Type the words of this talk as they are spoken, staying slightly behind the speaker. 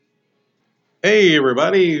Hey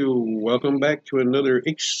everybody, welcome back to another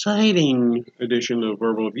exciting edition of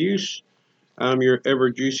Verbal Abuse. I'm your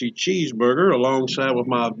ever juicy cheeseburger alongside with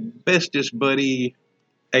my bestest buddy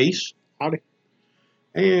Ace. Howdy.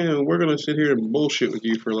 And we're gonna sit here and bullshit with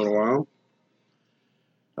you for a little while.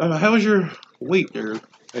 How was your week there,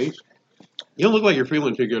 Ace? You don't look like you're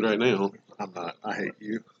feeling too good right now. I'm not. I hate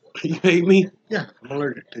you. You hate me? Yeah, I'm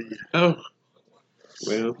allergic to you. Oh,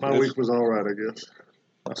 well, My week was all right, I guess.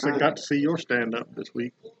 I still got to see your stand up this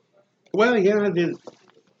week. Well, yeah, I did.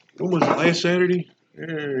 When was it? Last Saturday?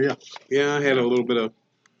 Yeah. Yeah, I had a little bit of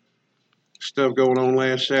stuff going on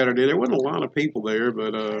last Saturday. There wasn't a lot of people there,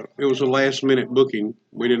 but it was a last minute booking.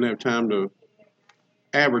 We didn't have time to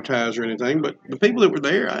advertise or anything, but the people that were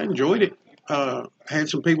there, I enjoyed it. Had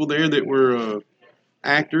some people there that were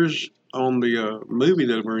actors on the movie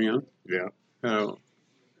that we're in. Yeah.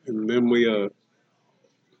 And then we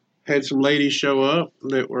had some ladies show up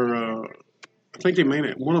that were, I think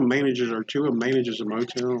one of them manages or two of them manages a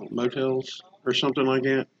motels or something like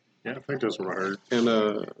that. Yeah, I think that's what I heard.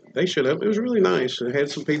 And they showed up. It was really nice. It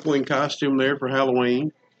had some people in costume there for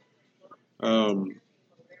Halloween. I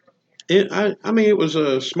mean, it was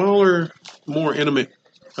a smaller, more intimate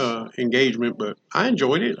engagement, but I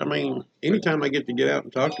enjoyed it. I mean, anytime I get out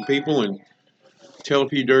and talk to people and tell a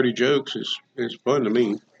few dirty jokes is fun to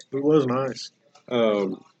me. It was nice.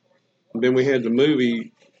 Um, then we had the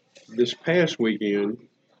movie this past weekend,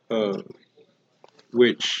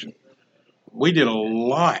 which we did a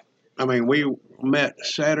lot. I mean, we met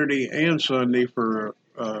Saturday and Sunday for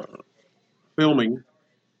filming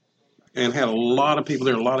and had a lot of people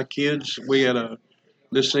there, a lot of kids.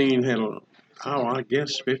 This scene had I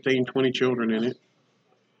guess 15, 20 children in it.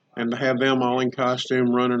 And to have them all in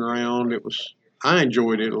costume running around, I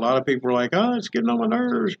enjoyed it. A lot of people were like, oh, it's getting on my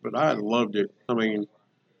nerves, but I loved it. I mean,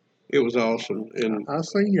 it was awesome. And I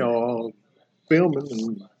seen y'all filming,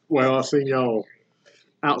 and I seen y'all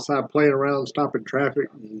outside playing around, stopping traffic,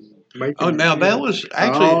 and making. now that was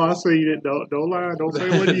actually. Oh, I seen it. Don't lie. Don't say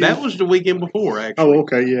what you. That was the weekend before, actually. Oh,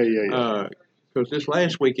 okay. Yeah. Because this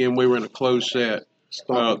last weekend we were in a closed set.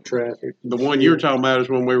 Stopping traffic. The one you're talking about is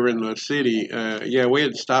when we were in the city. Yeah, we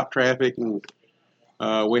had to stop traffic, and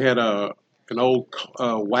we had an old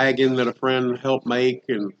wagon that a friend helped make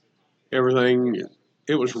and everything.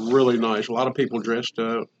 It was really nice. A lot of people dressed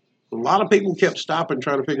up. A lot of people kept stopping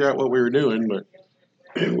trying to figure out what we were doing, but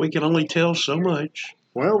we can only tell so much.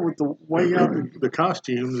 Well, with the way out the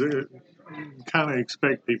costumes, you kind of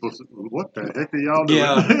expect people. What the heck are y'all doing?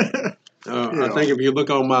 Yeah. I think if you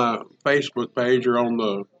look on my Facebook page or on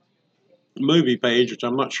the movie page, which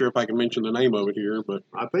I'm not sure if I can mention the name of it here, but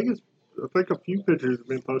I think a few pictures have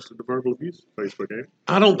been posted to Verbal Abuse Facebook, ain't it?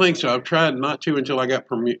 I don't think so. I've tried not to until I got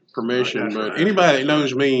permission. That's But right. anybody that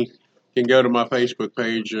knows me can go to my Facebook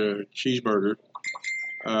page, Cheeseburger,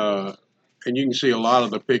 and you can see a lot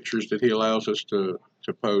of the pictures that he allows us to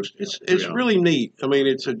post. It's really neat. I mean,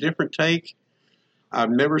 it's a different take. I've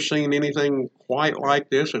never seen anything quite like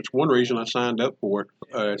this. That's one reason I signed up for it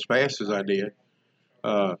as fast as I did.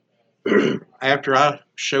 Uh, After I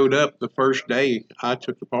showed up the first day, I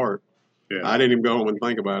took the part. Yeah. I didn't even go home and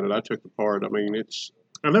think about it. I took the part. I mean,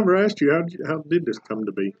 I never asked you how did this come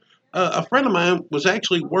to be? a friend of mine was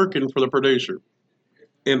actually working for the producer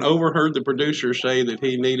and overheard the producer say that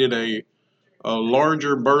he needed a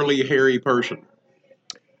larger, burly, hairy person.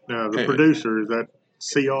 Now the producer, is that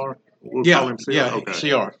CR? We'll Yeah, call him CR. yeah, Okay.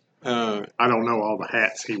 CR. I don't know all the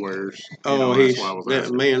hats he wears. That's why I was that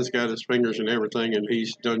asking. man's got his fingers and everything, and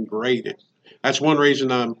he's done great. That's one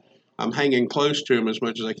reason I'm hanging close to him as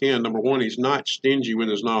much as I can. Number one, he's not stingy with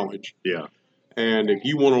his knowledge, Yeah. and if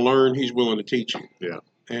you want to learn, he's willing to teach you. Yeah.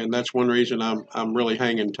 And that's one reason I'm really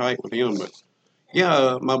hanging tight with him. But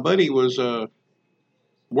yeah, my buddy was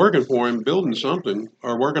working for him, building something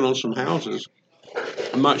or working on some houses.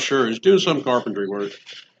 I'm not sure. He's doing some carpentry work,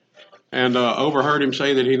 and overheard him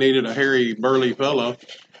say that he needed a hairy, burly fellow.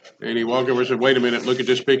 And he walked over and said, "Wait a minute, look at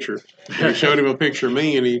this picture." And he showed him a picture of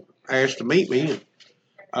me, and he asked to meet me. And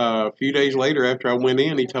a few days later, after I went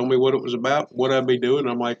in, he told me what it was about, what I'd be doing.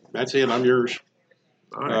 I'm like, "That's it, I'm yours."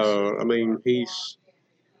 Nice. I mean, he's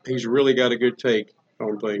really got a good take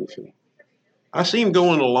on things. I see him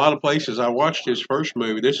going a lot of places. I watched his first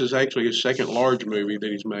movie. This is actually his second large movie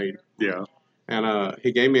that he's made. Yeah. And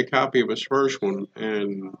he gave me a copy of his first one,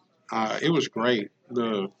 and it was great.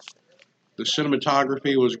 The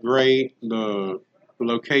cinematography was great. The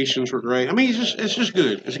locations were great. I mean, it's just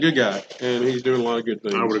good. It's a good guy, and he's doing a lot of good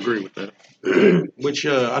things. I would agree with that. Which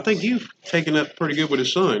I think you've taken up pretty good with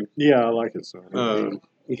his son. Yeah, I like it, son.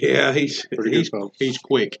 Yeah, he's Pretty good fellow. he's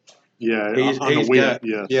quick. Yeah, He's on the got wheel.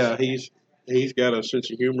 Yeah. yeah He's got a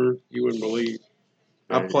sense of humor you wouldn't believe.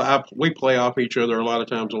 Yeah. We play off each other a lot of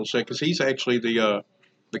times on set because he's actually the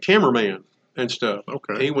cameraman and stuff.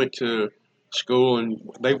 Okay. He went to school and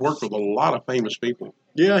they worked with a lot of famous people.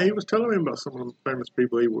 Yeah, he was telling me about some of the famous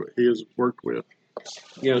people he has worked with.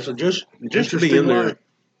 Yeah, so just to be Interesting in there,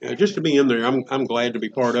 life. just to be in there, I'm glad to be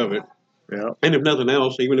part of it. Yeah. And if nothing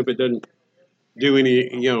else, even if it doesn't do any,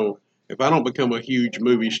 if I don't become a huge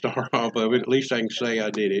movie star off of it, at least I can say I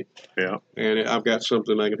did it, Yeah. and I've got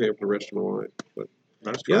something I can have for the rest of my life. But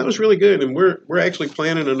That's yeah, that was really good, and we're actually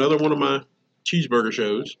planning another one of my cheeseburger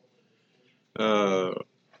shows.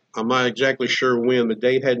 I'm not exactly sure when. The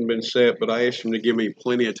date hadn't been set, but I asked him to give me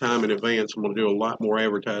plenty of time in advance. I'm going to do a lot more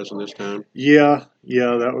advertising this time. Yeah,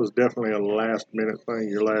 that was definitely a last minute thing.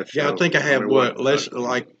 Your last show. Yeah, I think I have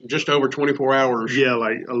like just over 24 hours. Yeah,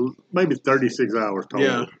 like maybe 36 hours total.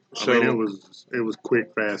 Yeah, so I mean, it was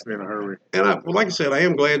quick, fast, and in a hurry. And like I said, I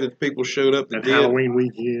am glad that the people showed up. And Halloween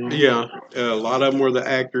weekend. Yeah, a lot of them were the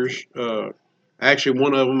actors. Actually,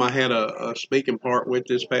 one of them I had a speaking part with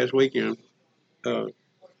this past weekend.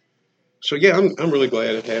 So yeah, I'm really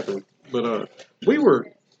glad it happened. But we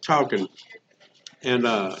were talking, and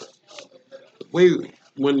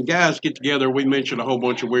when guys get together, we mention a whole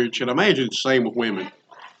bunch of weird shit. I imagine it's the same with women.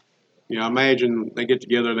 I imagine they get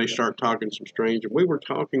together, they start talking some strange. And we were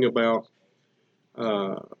talking about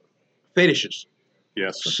fetishes.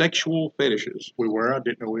 Yes. Sexual fetishes. We were. I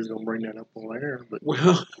didn't know we was going to bring that up on air, but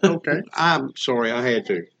well, okay. I'm sorry, I had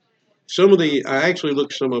to. I actually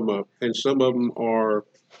looked some of them up, and some of them are.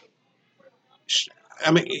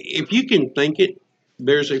 I mean, if you can think it,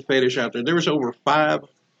 there's a fetish out there. There was over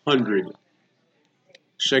 500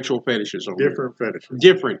 sexual fetishes on different fetishes.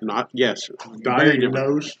 Different, not yes,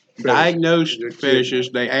 diagnosed. Diagnosed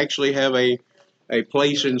fetishes. They actually have a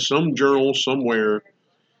place in some journal somewhere.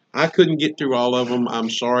 I couldn't get through all of them. I'm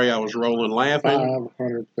sorry, I was rolling laughing.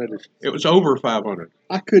 500 fetishes. It was over 500.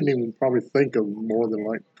 I couldn't even probably think of more than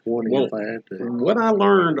like 20 if I had to. What I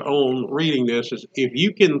learned on reading this is if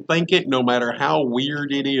you can think it, no matter how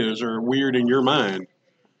weird it is or weird in your mind,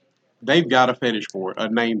 they've got a fetish for it, a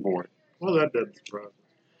name for it. Well, that doesn't surprise me.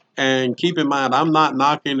 And keep in mind, I'm not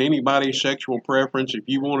knocking anybody's sexual preference. If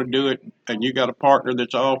you want to do it and you got a partner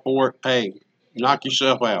that's all for it, hey, knock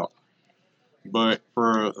yourself out. But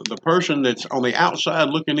for the person that's on the outside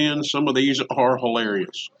looking in, some of these are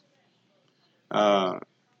hilarious. Well,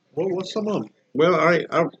 what's some of them? Well, I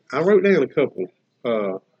wrote down a couple,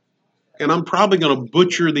 and I'm probably going to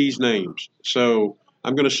butcher these names. So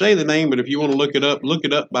I'm going to say the name, but if you want to look it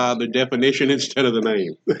up by the definition instead of the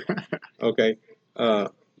name. Okay.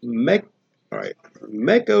 Mechanophiliacs.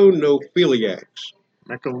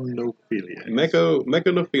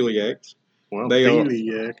 Mechanophiliacs. Well,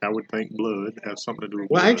 philiac, I would think blood has something to do with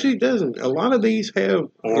blood. Well, actually, it doesn't. A lot of these have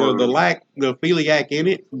the philiac in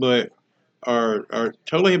it, but are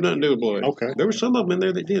totally have nothing to do with blood. Okay. There were some of them in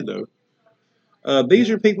there that did, though. These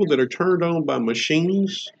are people that are turned on by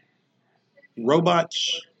machines,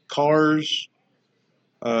 robots, cars,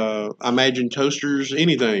 I imagine toasters,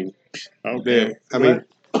 anything. Okay. I'm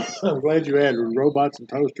glad you added robots and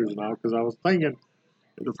toasters and all, because I was thinking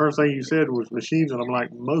the first thing you said was machines, and I'm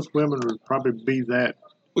like, most women would probably be that.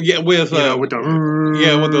 Well, yeah, with the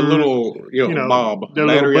little Bob,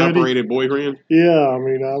 battery operated boyfriend. Yeah, I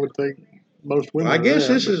mean, I would think most women. I guess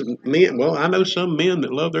this is men. Well, I know some men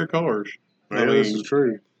that love their cars. Yeah, this is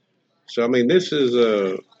true. So I mean, this is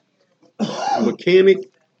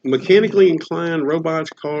mechanically inclined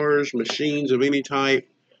robots, cars, machines of any type.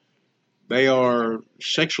 They are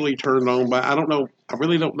sexually turned on by. I don't know. I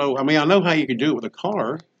really don't know. I mean, I know how you could do it with a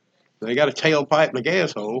car. They got a tailpipe and a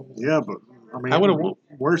gas hole. Yeah, but I mean,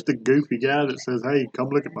 where's the goofy guy that says, "Hey, come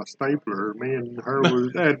look at my stapler"? Me and her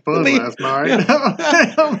had fun last night. Yeah.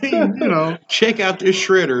 I mean, check out this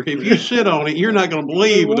shredder. If you sit on it, you're not going to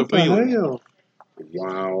believe the feeling. Hell?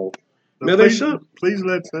 Wow. Now, please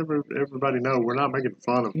let everybody know we're not making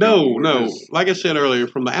fun of. No. Like I said earlier,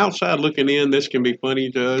 from the outside looking in, this can be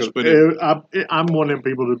funny to us, but I'm one of them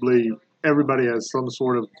people that believe everybody has some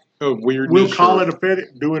sort of weirdness. We'll call it a fetish,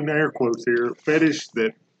 doing air quotes here, fetish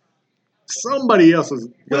that somebody else is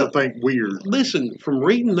going to think weird. Listen, from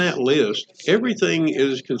reading that list, everything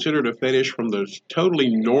is considered a fetish, from the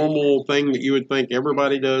totally normal thing that you would think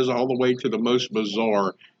everybody does all the way to the most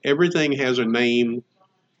bizarre. Everything has a name.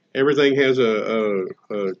 Everything has a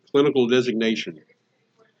clinical designation.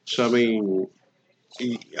 So, I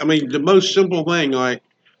mean, the most simple thing, like,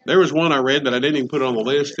 there was one I read that I didn't even put on the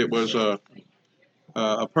list. It was a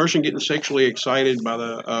person getting sexually excited by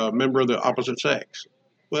the member of the opposite sex.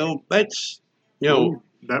 Well, that's,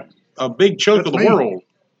 a big chunk of the world.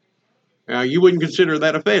 You wouldn't consider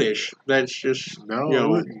that a fetish. That's just No, you I know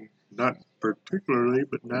wouldn't. Not particularly,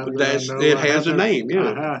 but now that that's I know it I has have a that, name.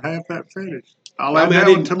 Yeah. I have that fetish. I'll I add mean, that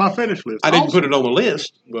one to my fetish list. I didn't put Awesome. it on the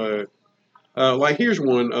list, but like here's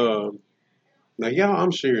one. Now y'all,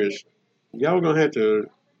 I'm serious. Y'all gonna have to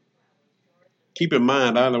keep in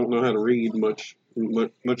mind. I don't know how to read much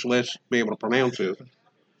less be able to pronounce it.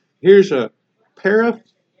 Here's a para,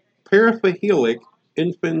 paraphilic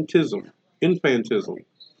infantism,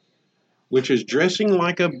 which is dressing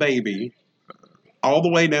like a baby all the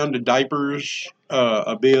way down to diapers,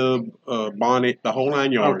 a bib, bonnet, the whole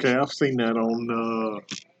 9 yards. Okay, I've seen that on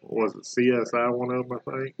what was it CSI? One of them,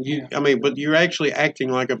 I think. I mean, but you're actually acting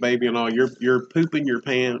like a baby and all. You're pooping your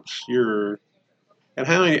pants. And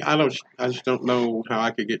how I just don't know how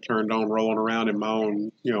I could get turned on rolling around in my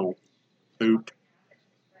own, poop.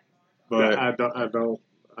 But I don't.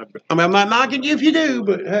 I mean, I'm not knocking you if you do,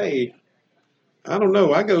 but hey, I don't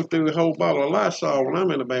know. I go through a whole bottle of Lysol when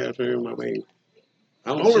I'm in the bathroom. I mean,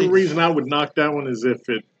 I The don't only see. reason I would knock that one is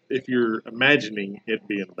if you're imagining it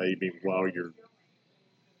being a baby while you're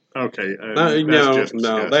okay. That's No, just no,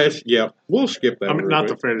 disgusting. that's yeah. We'll skip that I one mean, real not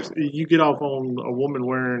the quick. fetish. You get off on a woman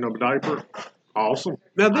wearing a diaper. Awesome.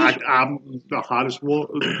 Now this I'm the hottest one.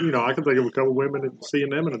 I can think of a couple women and seeing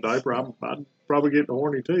them in a diaper. I'd probably get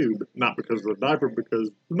horny too, but not because of the diaper, because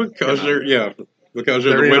because because they're they're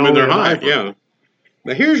the in women. only They're a hot. diaper. Yeah.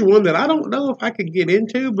 Now here's one that I don't know if I could get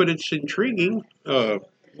into, but it's intriguing.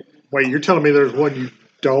 Wait, you're telling me there's one you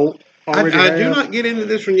don't already I do have? not get into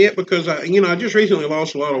this one yet because I just recently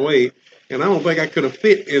lost a lot of weight, and I don't think I could have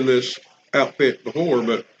fit in this outfit before.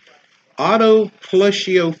 But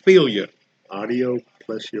autoplusiophilia. Audio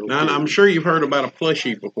plessio. Now I'm sure you've heard about a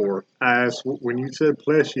plushie before. When you said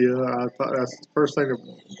plessio, I thought that's the first thing,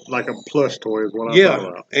 like a plush toy is what I Yeah, thought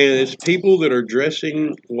about. and it's people that are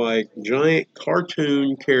dressing like giant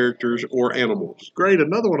cartoon characters or animals. Great,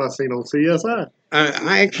 another one I seen on CSI.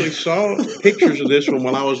 I actually saw pictures of this one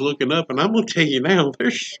while I was looking up, and I'm gonna tell you now,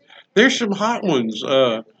 there's some hot ones.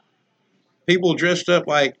 People dressed up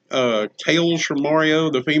like Tails from Mario,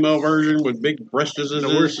 the female version with big No,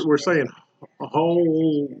 breastises. we're saying a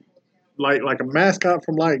whole like a mascot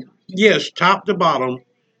from like Yes, top to bottom.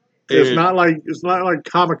 it's And not like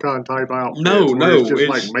Comic Con type outfits where it's no, just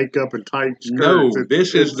like makeup and tight skirts. no.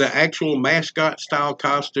 This is the actual mascot style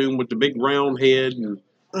costume with the big round head and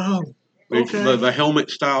oh the, okay. the helmet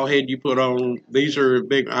style head you put on. These are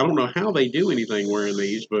big. I don't know how they do anything wearing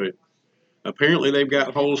these, but apparently they've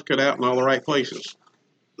got holes cut out in all the right places.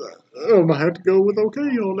 I might have to go with okay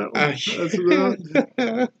on that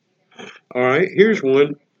one. All right, here's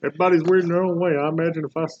one. Everybody's weird in their own way. I imagine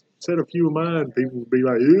if I said a few of mine, people would be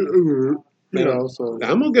like, Now, So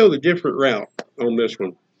I'm gonna go the different route on this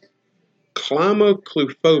one.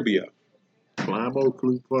 Climaclophobia.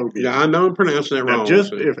 Climaclophobia. Yeah, I know I'm pronouncing that Now, wrong. just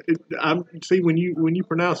So. if I see when you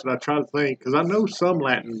pronounce it, I try to think because I know some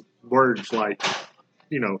Latin words like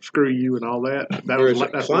screw you and all that.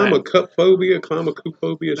 That's Latin. Climacophobia,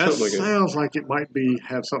 That something like that. sounds like it might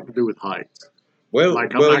have something to do with heights.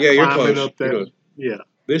 Like I'm Well, not yeah, you're climbing close. up that. Yeah.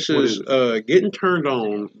 This What is is it? getting turned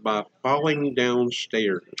on by falling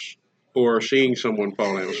downstairs or seeing someone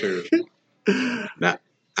fall downstairs. Now,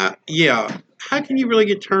 yeah, how can you really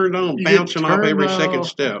get turned on You get bouncing off turned every second on.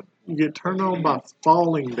 step? You get turned on by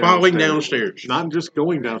falling downstairs. Falling downstairs. Not just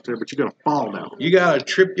going downstairs, but you're gonna fall down. You gotta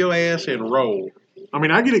trip your ass and roll. I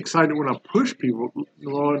mean, I get excited when I push people.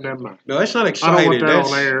 Well, never mind. No, that's not I excited. don't want that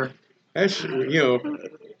on air. That's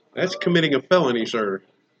that's committing a felony, sir.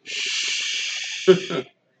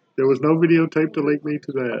 There was no videotape to link me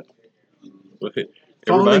to that.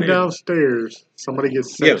 Falling Everybody, downstairs, somebody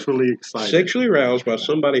gets sexually excited. sexually aroused by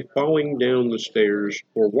somebody falling down the stairs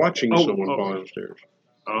or watching someone fall downstairs.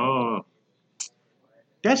 Oh.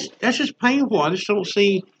 That's just painful. I just don't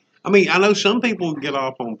see. I mean, I know some people get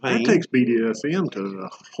off on pain. That takes BDSM to a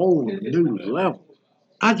whole new level.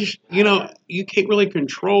 I just, you can't really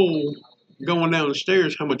control going down the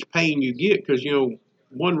stairs how much pain you get because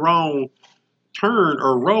one wrong turn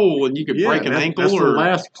or roll and you could break an ankle. That's the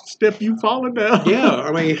last step you falling down. Yeah,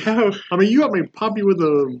 I mean, how? I mean, you want me to pop you with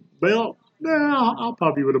a belt? Nah, I'll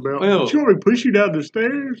pop you with a belt. Well, But you want me to push you down the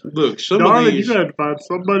stairs? Look, Darling, you're gonna have to find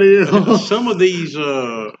somebody else. Some of these,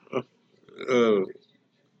 I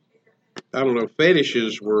don't know,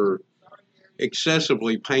 fetishes were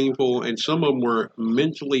excessively painful, and some of them were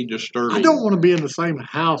mentally disturbing. I don't want to be in the same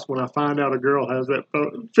house when I find out a girl has that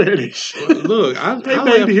fetish. Look, hey,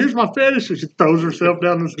 baby, here's my fetish. And she throws herself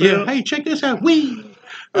down the stairs. Yeah, hey, check this out. Wee!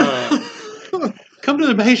 Come to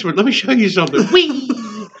the basement. Let me show you something. Wee!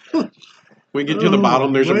 We get to the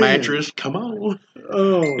bottom. There's a mattress. Come on.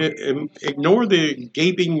 Oh. Ignore the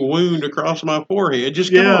gaping wound across my forehead.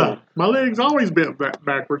 Just come Yeah, on. my legs always bent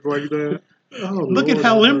backwards like that. Oh, Look at Lord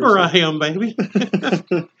how have limber I mercy. am, baby.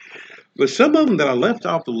 But some of them that I left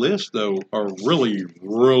off the list, though, are really,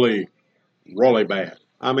 really, really bad.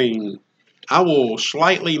 I mean, I will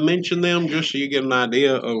slightly mention them just so you get an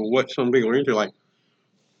idea of what some people are into, like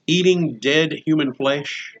eating dead human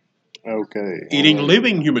flesh, Okay. eating alright.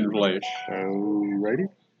 living human flesh. Alrighty.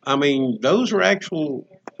 I mean, those are actual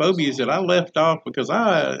phobias that I left off because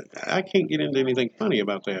I can't get into anything funny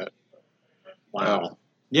about that. Wow.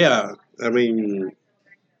 Yeah, I mean,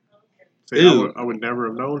 See, ew. I would never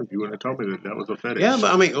have known if you wouldn't have told me that was a fetish. Yeah,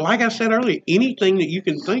 but I mean, like I said earlier, anything that you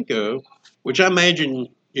can think of, which I imagine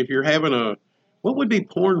if you're having what would be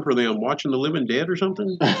porn for them? Watching The Living Dead or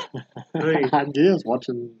something? I guess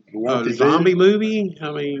watching A Walking zombie Dead. movie?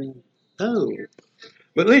 I mean, oh.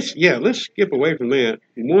 But let's skip away from that.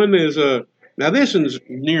 One is now this one's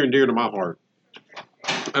near and dear to my heart.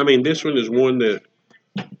 I mean, this one is one that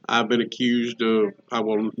I've been accused of. I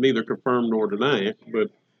will neither confirm nor deny it, but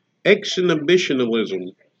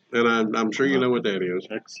exhibitionism, and I'm sure you know what that is.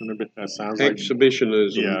 That sounds like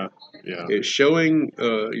Exhibitionism. yeah. It's showing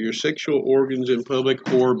your sexual organs in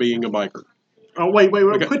public or being a biker. Oh wait,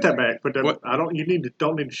 Okay. put that back. Put that. What? I don't.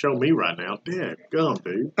 Don't need to show me right now. Dead gum,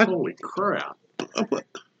 dude. Holy crap! What?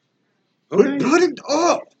 Put it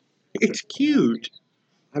up. It's cute.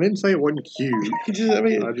 I didn't say it wasn't cute. I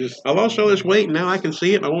mean, I lost all this weight, and now I can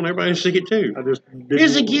see it, and I want everybody to see it too. I just didn't.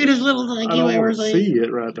 It's the cutest little thing I you don't ever want to seen. see it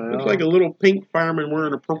right now. Looks like a little pink fireman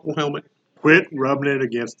wearing a purple helmet. Quit rubbing it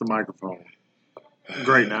against the microphone.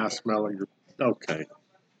 Great, now I smell it. Okay.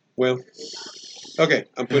 Well, okay,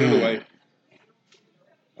 I'm putting it away.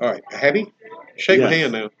 All right, happy? Shake my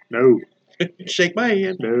hand now. No. Shake my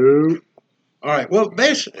hand. No. All right. Well,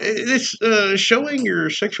 it's showing your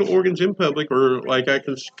sexual organs in public, or like I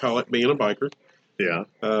can call it, being a biker. Yeah.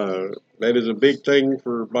 That is a big thing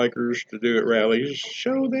for bikers to do at rallies.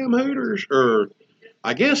 Show them hooters, or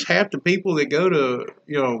I guess half the people that go to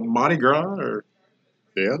Mardi Gras or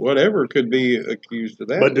whatever could be accused of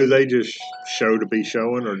that. But do they just show to be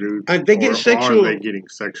showing, or do they get sexual? Are they getting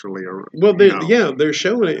sexually? Well, they're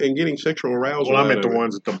showing it and getting sexual arousal. Well, I meant the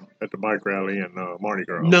ones at the bike rally and Mardi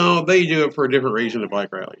Gras. No, they do it for a different reason at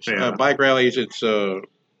bike rallies. Yeah. Bike rallies,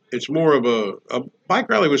 it's more of a bike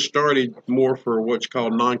rally was started more for what's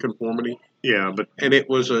called nonconformity. Yeah, and it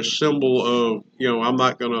was a symbol of I'm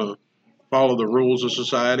not gonna follow the rules of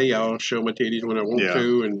society. I'll show my titties when I want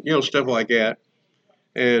to, and stuff like that.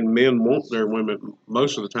 And men want their women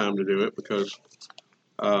most of the time to do it because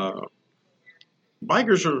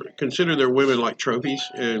bikers consider their women like trophies,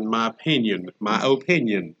 in my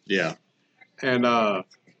opinion. Yeah. And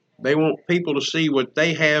they want people to see what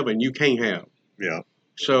they have and you can't have. Yeah.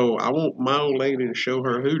 So I want my old lady to show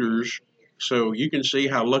her hooters so you can see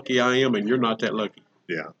how lucky I am and you're not that lucky.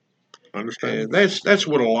 Yeah. Understand. And that's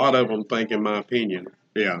what a lot of them think, in my opinion.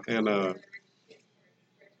 Yeah. And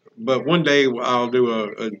but one day I'll do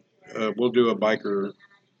we'll do a biker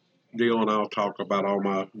deal, and I'll talk about all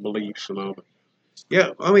my beliefs and all that. Yeah,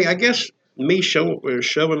 I mean, I guess me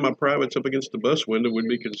shoving my privates up against the bus window would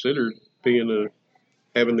be considered being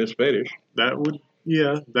having this fetish. That would,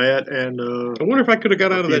 that and. I wonder if I could have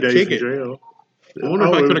got out of that ticket. I wonder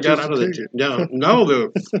if I could have got out of the ticket. No,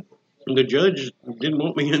 the judge didn't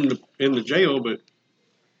want me in the jail, but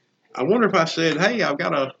I wonder if I said, "Hey, I've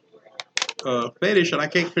got a fetish that I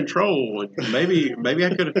can't control," and maybe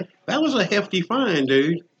I could have. That was a hefty fine,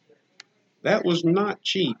 dude. That was not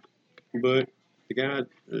cheap, but the guy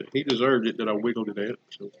he deserved it that I wiggled it at.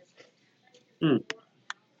 So.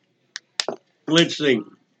 Let's see.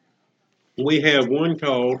 We have one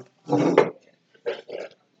called for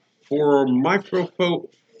microphilia.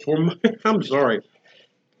 For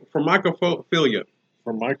microphilia.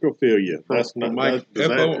 That's not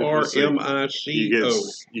FORMICO.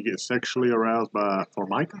 You get sexually aroused by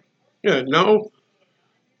formica? Yeah, no.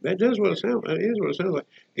 That is what it sounds like.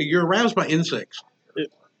 You're aroused by insects.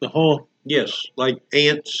 The whole. Yes, like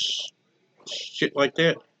ants, shit like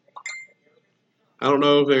that. I don't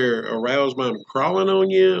know if they're aroused by them crawling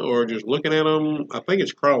on you or just looking at them. I think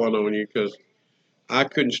it's crawling on you because I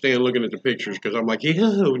couldn't stand looking at the pictures because I'm like,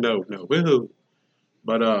 no, woohoo.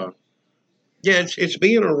 But yeah, it's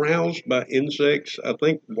being aroused by insects. I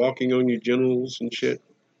think walking on your genitals and shit.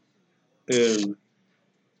 And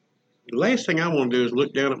the last thing I want to do is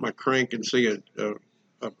look down at my crank and see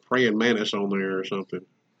a praying mantis on there or something.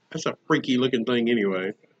 That's a freaky looking thing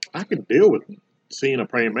anyway. I could deal with seeing a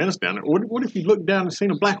praying mantis down there. What if you looked down and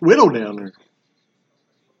seen a black widow down there?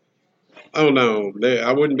 Oh no,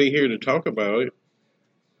 I wouldn't be here to talk about it.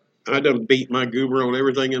 I done beat my goober on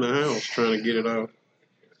everything in the house trying to get it off.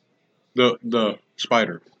 The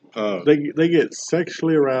spider. They get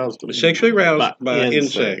sexually aroused Sexually aroused by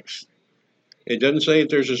insects. insects. It doesn't say if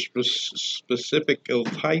there's a specific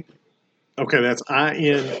type. Okay, that's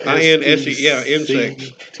INSE, yeah,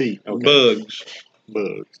 insects. Okay. Bugs.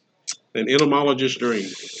 Bugs. An entomologist's dream.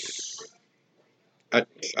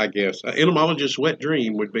 I guess. An entomologist's wet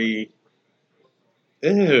dream would be.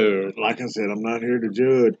 Ew. Like I said, I'm not here to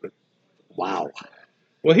judge, but wow.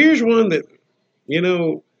 Well, here's one that, you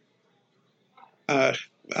know,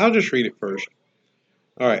 I'll just read it first.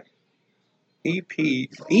 All right.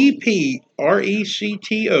 EPRECTO,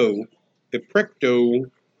 Eprecto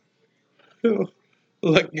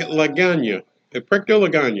Lagania. Eprecto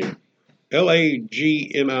Lagania.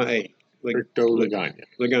 LAGNIA. Cryptolagania.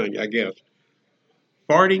 Lagania, I guess.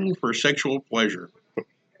 Farting for sexual pleasure.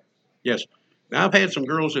 Yes. Now, I've had some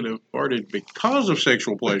girls that have farted because of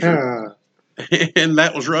sexual pleasure, and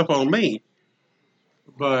that was rough on me.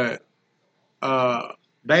 But that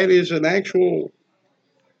is an actual,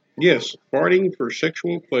 yes, farting for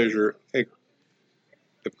sexual pleasure.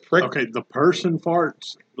 Okay, the person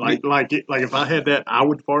farts like if I had that, I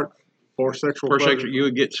would fart for sexual pleasure. You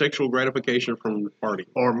would get sexual gratification from farting,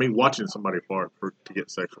 or me watching somebody fart to get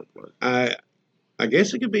sexual pleasure. I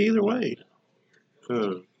guess it could be either way.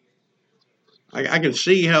 I can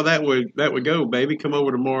see how that would go, baby. Come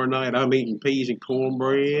over tomorrow night. I'm eating peas and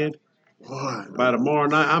cornbread. What? By tomorrow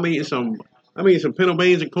night, I'm eating some pinto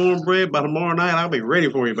beans and cornbread. By tomorrow night, I'll be ready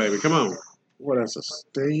for you, baby. Come on. Well, that's a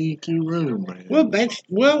stinky room, man. Well,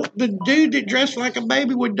 the dude that dressed like a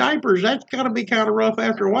baby with diapers. That's got to be kind of rough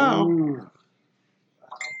after a while. Ooh.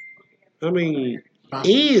 I mean,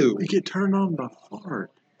 ew. You get turned on by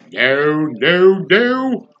fart. No,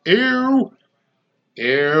 ew.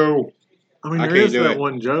 I mean, there is that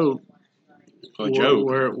one joke. Joke?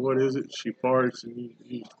 Where what is it? She farts and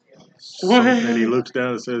and he looks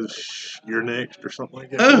down and says, "Shh, you're next," or something like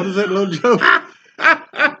that. What is that little joke?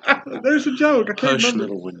 There's a joke. I can't remember.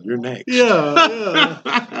 Little one, you're next.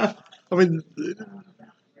 Yeah. I mean,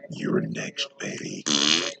 you're next, baby.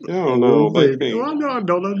 Oh no, baby. Well, I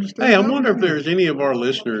don't understand. Hey, I wonder if there's any of our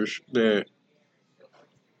listeners that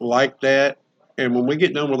like that. And when we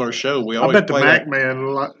get done with our show, we always I bet the Mac Man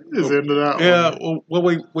is into that one. Yeah, well,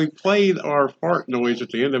 we played our fart noise at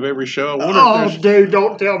the end of every show. I wonder dude,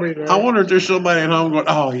 don't tell me that. I wonder if there's somebody at home going,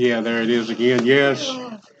 oh, yeah, there it is again. Yes.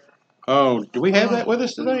 Oh, do we have that with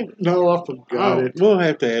us today? No, I forgot it. We'll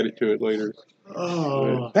have to add it to it later.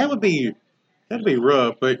 Oh. That'd be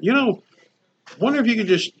rough. But, wonder if you could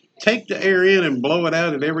just take the air in and blow it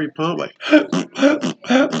out at every pump, like,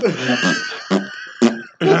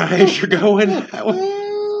 as you're going.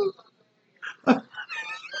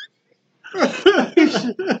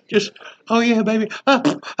 Just, oh yeah, baby. I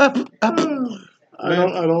don't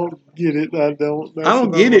get it. I don't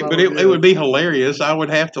get it, but it would be hilarious. I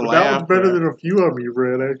would have to laugh. That was better than a few of them you've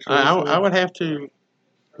read, actually. I would have to,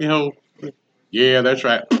 yeah, that's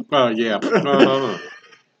right. Yeah.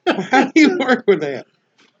 How do you work with that?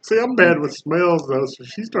 See, I'm bad with smells, though, so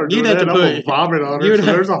she started doing that, I'm going to vomit on her, so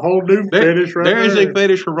there's a whole new fetish right there. There is a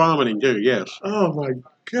fetish for vomiting, too, yes. Oh, my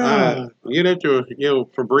God. You'd have to,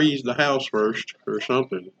 Febreze the house first or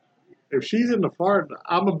something. If she's into farting,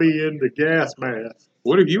 I'm going to be into gas masks.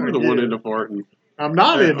 What if you were the one into farting? I'm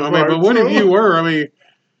not into farting. But what if you were? I mean,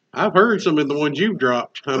 I've heard some of the ones you've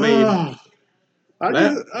dropped. I mean... I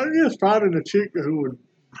guess finding a chick who would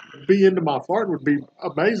be into my fart would be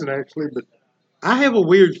amazing, actually, but... I have a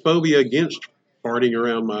weird phobia against farting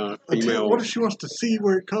around my female. What if she wants to see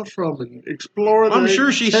where it comes from and explore I'm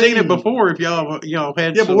sure she's seen it before if y'all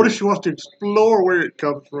had but what if she wants to explore where it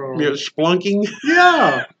comes from? Splunking?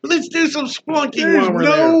 Yeah. Let's do some splunking There's while we're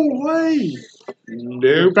there. no way. Nope.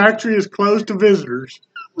 The factory is closed to visitors.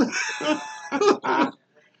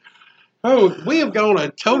 Oh, we have gone a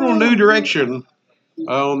total new direction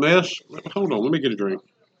on this. Hold on, let me get a drink.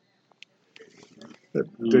 That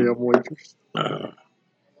damn waitress.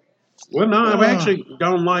 Well, no, I've actually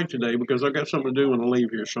gone light today because I've got something to do when I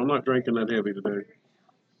leave here, so I'm not drinking that heavy today.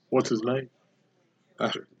 What's his name?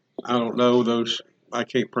 I don't know those. I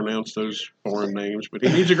can't pronounce those foreign names, but he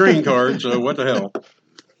needs a green card, so what the hell?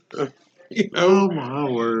 Oh, my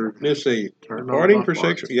word. Let's see. Farting for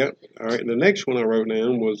sexual. Yep. All right, and the next one I wrote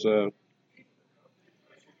down was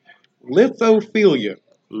lithophilia.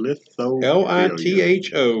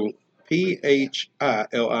 Lithophilia.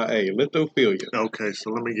 Lithophilia. Lithophilia. Okay, so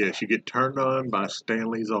let me guess. You get turned on by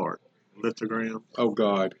Stanley's art. Lithogram? Oh,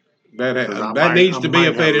 God. That needs to be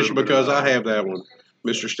a fetish because I have that one.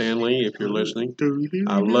 Mr. Stanley, if you're listening,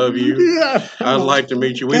 I love you. Yeah. I'd like to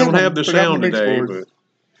meet you. We don't have the sound today, but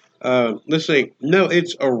Let's see. No,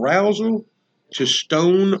 it's arousal to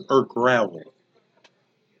stone or gravel.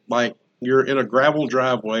 Like you're in a gravel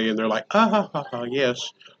driveway and they're like, ah, ha, ha, ha,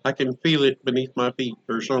 yes, I can feel it beneath my feet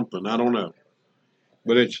or something. I don't know.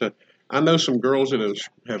 But I know some girls that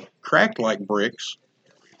have cracked like bricks.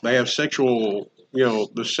 They have the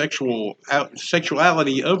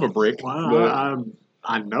sexuality of a brick. Well, But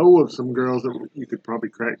I know of some girls that you could probably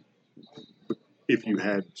crack if you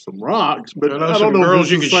had some rocks, but I I know don't some know if girls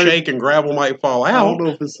it's you the could same. shake and gravel might fall I don't out. know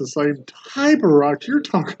if it's the same type of rocks you're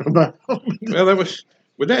talking about. Well,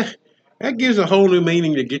 that gives a whole new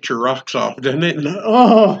meaning to get your rocks off, doesn't it?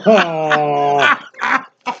 Oh,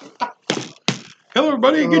 Hello,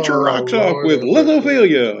 everybody. Get your oh rocks off Lord, with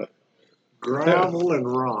lithophilia. gravel and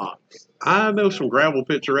rocks. I know some gravel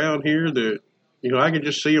pits around here that, I can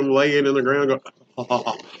just see them laying in the ground go,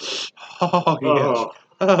 oh, yes. Oh,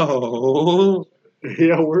 Oh.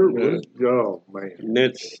 yeah, oh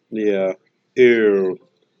man. Yeah. Ew.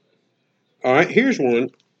 All right, here's one.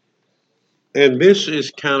 And this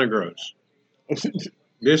is kind of gross.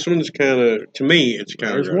 This one's to me, it's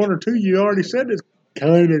kind of There's gross. one or two you already said is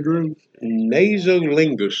kind of gross.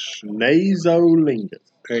 Nasolingus. Nasolingus.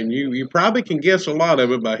 And you probably can guess a lot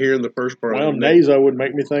of it by hearing the first part Well, of the name. naso would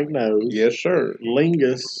make me think nose. Yes, sir.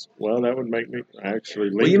 Lingus, well, that would make me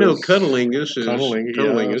actually. Well, cunnilingus is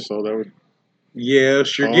cunnilingus. Yeah, so that would.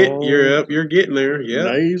 Yes, you're getting there. Yeah.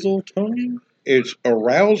 Nasal tonguing. It's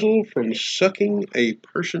arousal from sucking a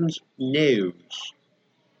person's nose.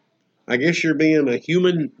 I guess you're being a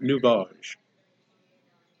human nuvage.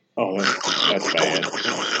 Oh, that's bad.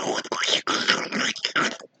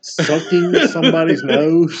 Sucking somebody's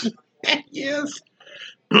nose. Yes.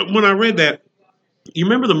 When I read that, you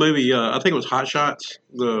remember the movie? I think it was Hot Shots,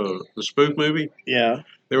 the spoof movie. Yeah.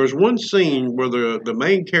 There was one scene where the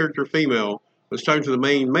main character female was talking to the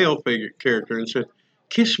main male character and said,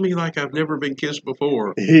 "Kiss me like I've never been kissed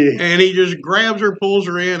before." And he just grabs her, pulls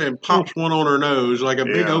her in, and pops one on her nose, like a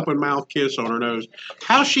big open mouth kiss on her nose.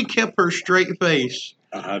 How she kept her straight face.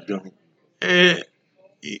 I don't. And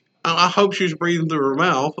I hope she's breathing through her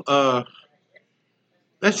mouth.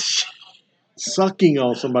 That's sucking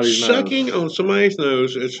on somebody's nose. Sucking on somebody's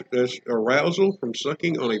nose. That's arousal from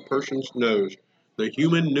sucking on a person's nose. The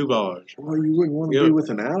human nuvage. Well, you wouldn't want to be with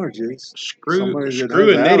an allergist. Screw a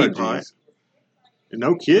neti pot.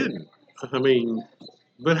 No kidding. I mean,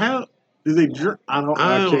 but how do they drink? I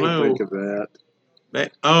can't know. Think of that.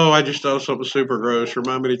 I just thought something super gross.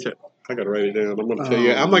 Remind me to I gotta write it down. I'm gonna tell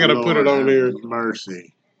you. I'm not gonna put it on here.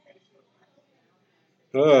 Mercy.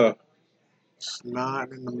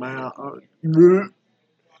 Snot in the mouth.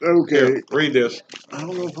 Okay. Here, read this. I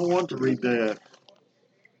don't know if I want to read that.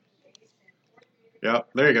 Yeah,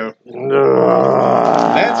 there you go.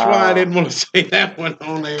 That's why I didn't want to say that one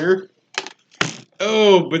on there.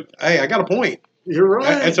 Oh, but hey, I got a point. You're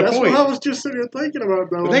right. That's what I was just sitting here thinking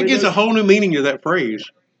about, though. But that gives a whole new meaning to that phrase.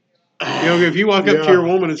 If you walk up to your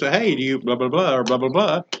woman and say, "Hey, do you blah blah blah or blah blah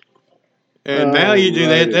blah," and now you do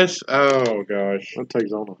that, that's oh gosh. That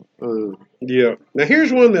takes on yeah. Now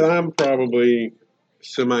here's one that I'm probably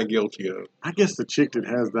semi-guilty of. I guess the chick that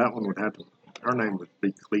has that one would have to. Her name would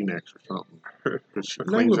be Kleenex or something. Because she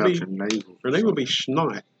cleans out your nasal. Her name would be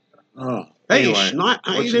Snot. Oh. Hey, anyway, Snot,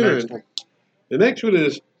 how you doing? The next one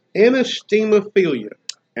is anestemophilia.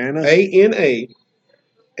 ANASTEEMAPHILIA.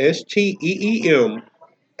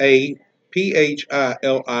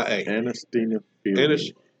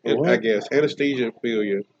 Anestemophilia. I guess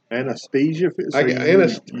anesthesiaphilia. Anesthesia.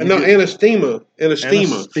 Anastema.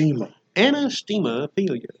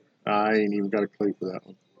 Anestemophilia. I ain't even got a clue for that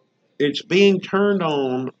one. It's being turned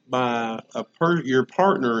on by your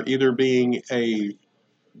partner either being a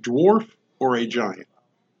dwarf or a giant,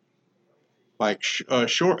 like a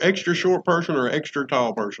extra short person or extra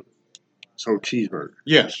tall person. So cheeseburger.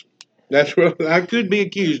 Yes, that's what I could be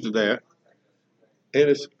accused of that.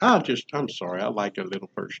 And I'm sorry, I like a little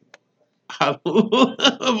person. I love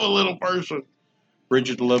a little person.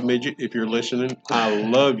 Bridget the Love Midget, if you're listening, I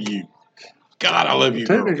love you. God, I love you.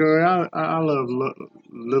 Technically, I love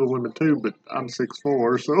little women too, but I'm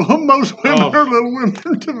 6'4", so most women are little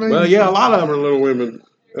women to me. Well, yeah, a lot of them are little women.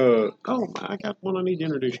 I got one I need to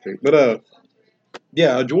introduce to you. But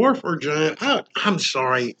yeah, a dwarf or giant. I'm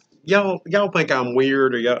sorry, y'all think I'm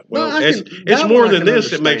weird or y'all? Well, it's more than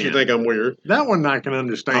this that makes you think I'm weird. That one I can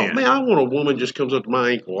understand. Oh man, I want a woman just comes up to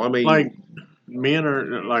my ankle. I mean, like.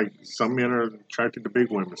 Some men are attracted to big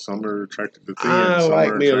women. Some are attracted to thin. I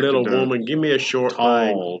like me a little woman. Give me a short,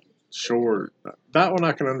 tall, short. That one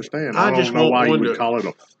I can understand. I don't know why you would call it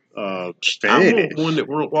a fetish. I want one that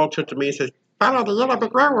walks up to me and says, "Follow the yellow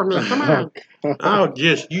brick road with me. Come on." Oh,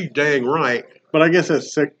 just you dang right. But I guess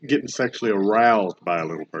that's getting sexually aroused by a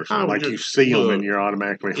little person. I would Like you just see them look and you're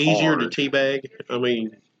automatically easier hard. to teabag. I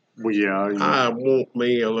mean, Well, yeah. I want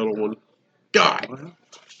me a little one. God, Well,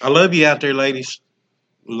 I love you out there, ladies.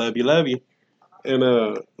 Love you, love you. And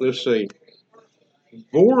let's see,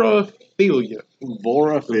 vorophilia.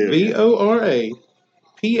 vorophilia.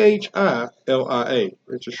 VORAPHILIA.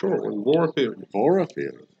 It's a short one. Vorophilia.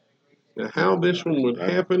 Vorophilia. Now, how this one would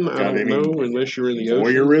happen, I Got don't any know unless you're in the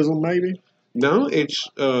ocean. voyeurism, maybe? No, it's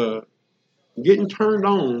getting turned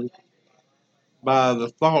on by the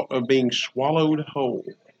thought of being swallowed whole.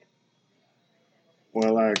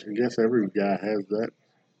 Well, I guess every guy has that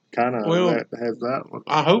kind of Well, has that one.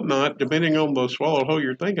 I hope not, depending on the swallowed whole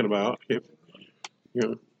you're thinking about. If you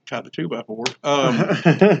know, caught the 2x4.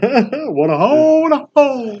 What a hole! What a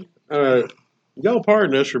hole! Y'all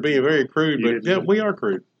pardon us for being very crude, but yeah, we are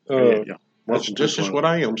crude. Yeah. That's just what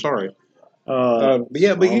I am. Sorry. Uh, But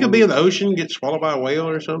you could be in the ocean, get swallowed by a whale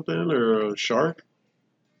or something, or a shark.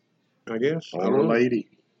 I guess. I or don't a know. lady.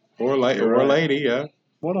 Or a Right. lady. Yeah.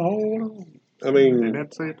 What a hole! What a hole! I mean, And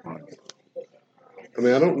that's it.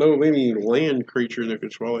 I don't know of any land creature that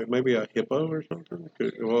could swallow it. Maybe a hippo or something.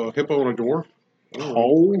 A hippo and a dwarf.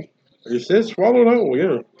 Hole? It says swallowed whole.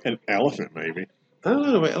 Yeah. An elephant, maybe. I don't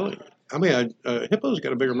know. A hippo's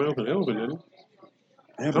got a bigger mouth than an elephant, doesn't it?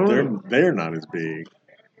 Yeah, but they're not as big.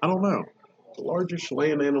 I don't know. The largest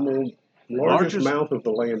land animal, largest mouth of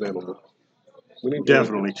the land animal. We need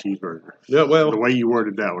Definitely cheeseburger. Yeah, well, The way you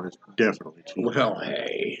worded that one is definitely cheeseburger. well,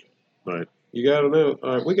 hey, But you got to know.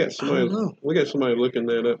 All right, we got I don't know. somebody looking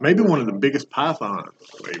that up. Maybe one of the biggest pythons,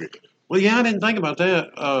 maybe. Well, yeah, I didn't think about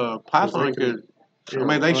that. Python could. I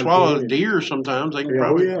mean, they swallow deer sometimes. They can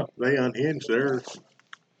probably. Oh, yeah. They unhinge theirs.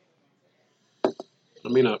 I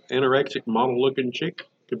mean, an anorexic model-looking chick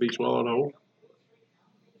could be swallowed whole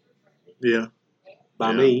Yeah.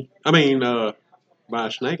 by me. I mean, by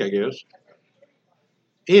a snake, I guess.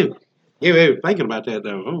 Ew. Thinking about that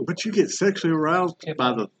though. Oh, But you get sexually aroused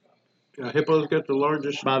by the hippo's got the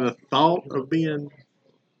largest. by the thought of being.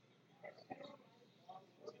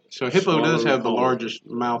 So hippo does Swallowed have the whole. largest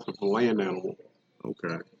mouth of the land animal,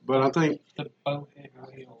 Okay. but I think The bowhead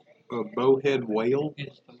whale a bowhead whale.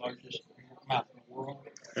 is the largest mouth in the world.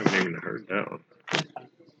 I haven't even heard that one.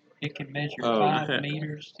 It can measure Oh. 5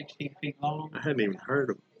 meters, 16 feet long, I hadn't even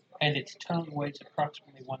heard of and its tongue weighs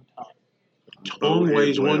approximately 1 ton. Tongue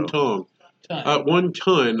weighs 1 ton. Ton. 1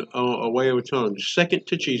 ton a weight of a tongue, second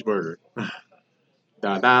to cheeseburger.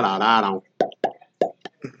 Da da da da da.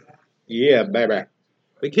 Yeah, baby.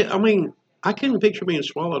 Because, I mean, I couldn't picture being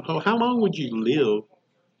swallowed whole. How long would you live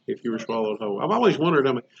if you were swallowed whole? I've always wondered.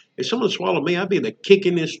 I mean, if someone swallowed me, I'd be the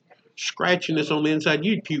kickiness, scratchiness on the inside.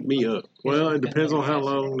 You'd puke me up, Well, it depends on how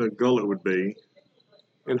long the gullet would be.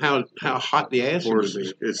 and how hot the acid Or would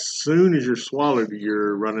be. as soon as you're swallowed,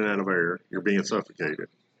 you're running out of air. You're being suffocated.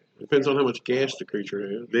 Depends on how much gas the creature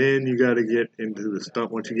has. Then you got to get into the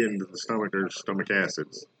stomach. Once you get into the stomach, there's stomach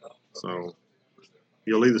acids. So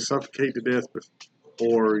you'll either suffocate to death,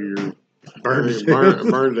 or you're burned to death.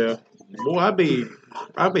 Burned to death. Boy,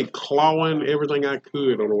 I'd be clawing everything I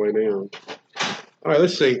could on the way down. All right,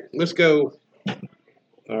 let's see. Let's go.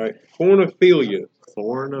 All right, pornophilia.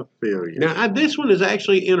 Pornophilia. Now, this one is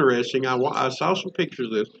actually interesting. I saw some pictures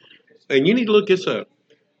of this, and you need to look this up.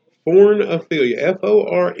 Pornophilia.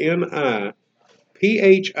 FORNIPHILIA.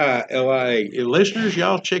 And listeners,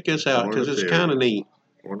 y'all check this out because it's kind of neat.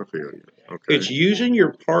 Pornophilia. Okay. It's using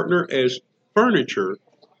your partner as furniture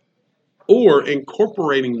or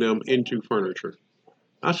incorporating them into furniture.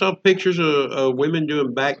 I saw pictures of women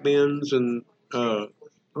doing back bends, and they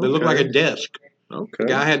look like a desk. Okay. The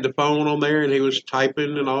guy had the phone on there, and he was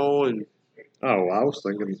typing and all. And Oh, I was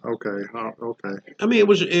thinking. Okay. Okay. I mean, it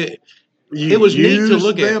was neat use to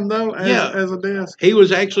look at. them though as a desk. He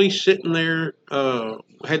was actually sitting there,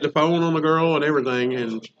 had the phone on the girl and everything,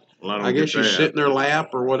 and Well, I guess she's sitting in her lap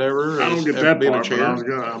or whatever. I don't get as that being a part. But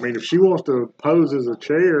chair. I mean, if she wants to pose as a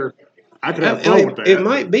chair, I could have fun with that. It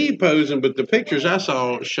might be posing, but the pictures I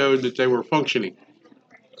saw showed that they were functioning.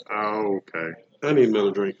 Oh, okay. I need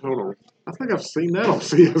another drink. Hold on. I think I've seen that on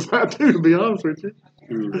CSI too. To be honest with you.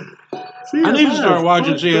 CSI I need to start is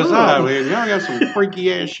watching fucked CSI, up. man. Y'all got some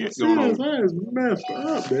freaky ass shit going on. CSI is messed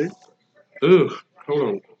up, dude. Ugh, hold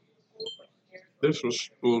on. This was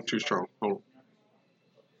a little too strong. Hold on.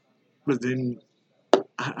 But then,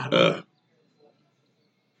 I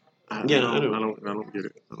I don't get it.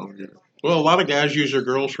 I don't get it. Well, a lot of guys use their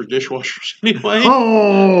girls for dishwashers anyway.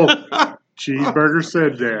 Oh, Cheeseburger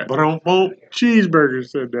said that. Ba-dum-bum. Cheeseburger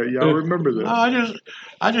said that. Y'all remember No,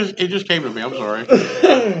 that? it just came to me. I'm sorry.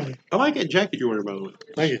 I like that jacket you're wearing, by the way.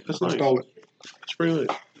 Thank you. That's I nice. stole it. It's pretty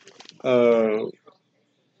nice. All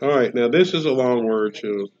right, now this is a long word,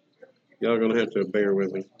 so y'all gonna have to bear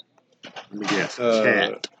with me. Let me guess. Uh,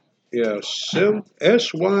 Cat. Yeah, SYMPHO,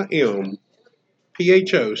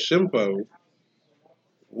 Simpo,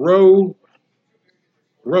 rope,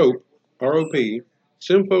 ROP,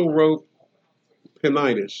 Simpo rope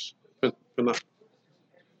penitis.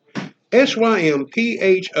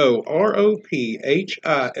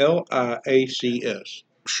 SYMPHOROPHILIACS.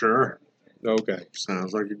 Sure. Okay.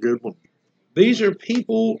 Sounds like a good one. These are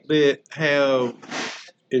people that have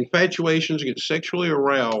infatuations, get sexually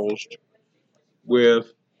aroused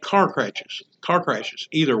with car crashes,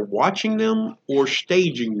 either watching them or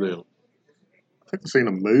staging them. I think I've seen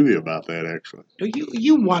a movie about that, actually.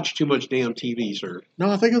 You watch too much damn TV, sir.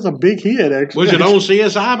 No, I think it was a big hit, actually. Was it on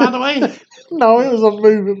CSI, by the way? No, it was a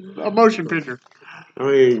movie, a motion picture. I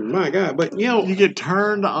mean, my God. But, you know, You get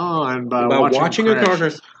turned on by watching a car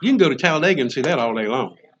crashes. crash, you can go to Talladega and see that all day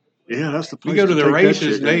long. Yeah, that's the You place go to the take that races, chick,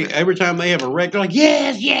 and isn't it? every time they have a wreck, they're like,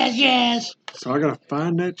 yes, yes, yes. So I gotta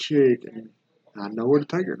find that chick, and I know where to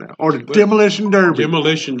take her now. Or the Demolition Derby.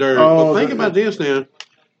 Demolition Derby. Oh, Well, think about this now.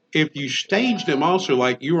 If you stage them also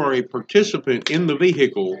like you are a participant in the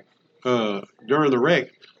vehicle during the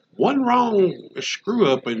wreck, one wrong screw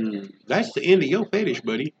up, and that's the end of your fetish,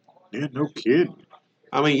 buddy. Yeah, no kidding.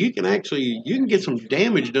 I mean, you can get some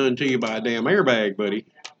damage done to you by a damn airbag, buddy.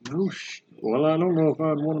 Well, I don't know if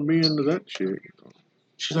I'd want to be into that chick.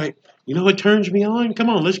 She's like, it turns me on. Come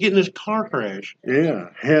on, let's get in this car crash. Yeah,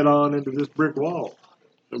 head on into this brick wall.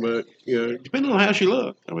 But depending on how she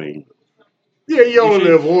looked, I mean, Yeah, you only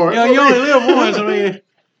live once. yeah, you only live once. I mean,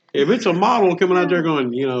 if it's a model coming out there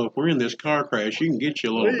going, if we're in this car crash, you can get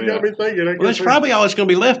you a little You bit. got me thinking. Well, that's probably all it's going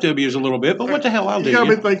to be left of you is a little bit. But what the hell, I'll do. You got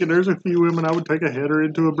me thinking. There's a few women I would take a header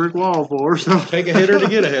into a brick wall for. So take a header to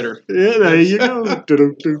get a header. Yeah, there you go.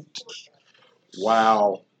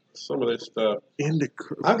 Wow. Some of this stuff.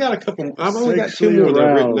 I've got a couple. I've only got two more that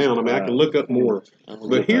I've written down. I mean, I can look up more.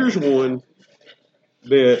 But here's one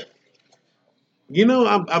that,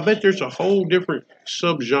 I bet there's a whole different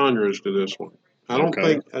subgenres to this one. I don't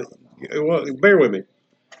think. Well, bear with me.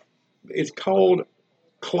 It's called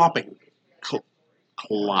clopping. Clopping.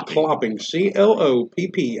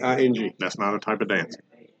 CLOPPING. That's not a type of dance.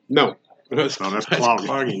 No. That's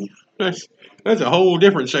clogging. That's a whole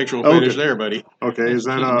different sexual fetish there, buddy. Okay, is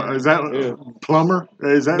that plumber?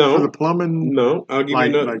 Is that for the plumbing? No, I'll give you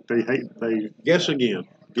another. Like they guess again.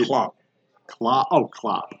 Clop.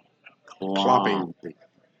 Clopping.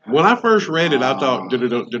 When I first read it, I thought, did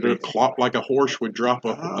it clop like a horse would drop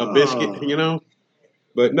a biscuit,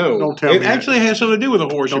 But no, don't tell it me actually has something to do with a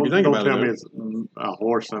horse. If you think about it, don't tell me it's a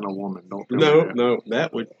horse and a woman. Don't tell me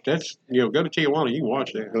that. That's go to Tijuana. You can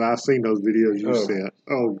watch that. But I've seen those videos you sent.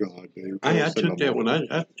 Oh God, dude! I took that one.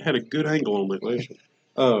 I had a good angle on it. Listen,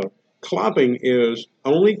 clopping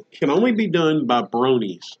can only be done by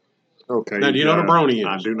bronies. Okay. Now, do you know what a brony is?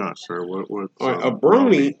 I do not, sir. What's a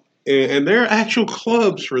brony? And there are actual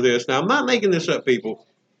clubs for this. Now, I'm not making this up, people.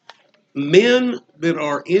 Men that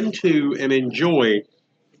are into and enjoy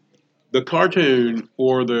the cartoon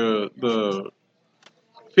or the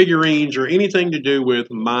figurines or anything to do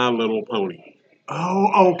with My Little Pony.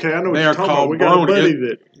 Oh, okay. I know what they you're are talking called about. We got a buddy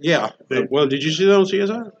bronies. Yeah. Well, did you see that on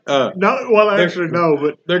CSI? No. Well, actually, no.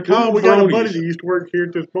 But they're called we bronies. got a buddy that used to work here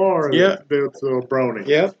at this bar. Yeah. That's a brony.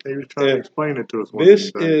 Yeah. He was trying to explain it to us.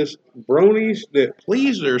 This is bronies that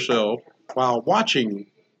please themselves while watching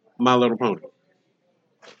My Little Pony.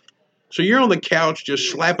 So you're on the couch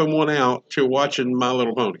just slapping one out to watching My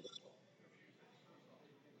Little Pony.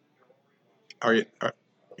 Are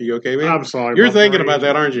you okay, man? I'm sorry. You're thinking about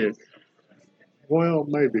that, aren't you? Well,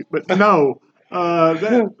 maybe, but no. I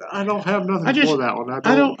don't have nothing for that one.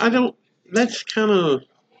 I don't. That's kind of.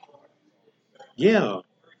 Yeah.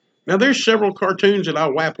 Now there's several cartoons that I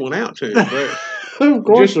whap one out to, but of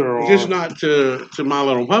course there are. Just not to My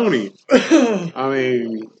Little Pony. I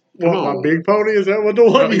mean. My Big Pony? Is that what the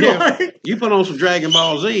one you like? You put on some Dragon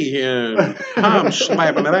Ball Z and I'm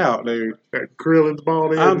slapping it out, dude. That Krillin's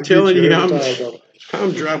ball. I'm telling you,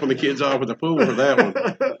 I'm dropping the kids off at the pool for that one.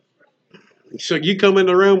 So you come in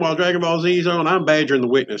the room while Dragon Ball Z's on, I'm badgering the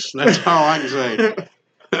witness. That's all I can say.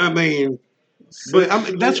 I mean,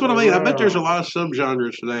 that's what I mean. I bet there's a lot of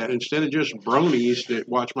subgenres to that. Instead of just bronies that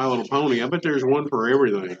watch My Little Pony, I bet there's one for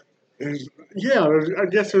everything. I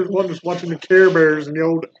guess there's one that's watching the Care Bears and the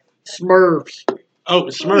old Smurfs. Oh,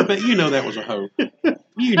 Smurfette, you know that was a hoe.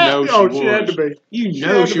 You know she was. She had to be. You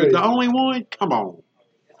know she was the only one? Come on.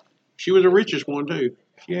 She was the richest one, too.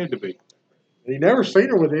 She had to be. He never seen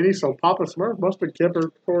her with any, so Papa Smurf must have kept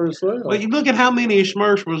her for himself. But you look at how many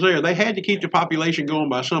Smurfs was there. They had to keep the population going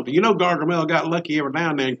by something. You know, Gargamel got lucky every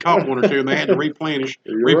now and then and caught one or two, and they had to replenish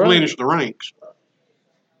You're right. the ranks.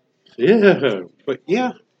 Yeah, but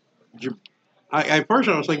yeah, at first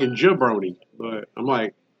I was thinking jabroni, but I'm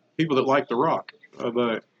like people that like The Rock.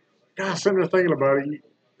 But God, sitting there thinking about it.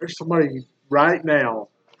 There's somebody right now,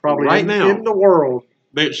 probably Right now. in the world,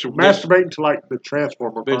 that's masturbating to like the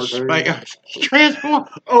Transformer cartoon. transform.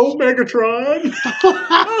 Oh, Megatron!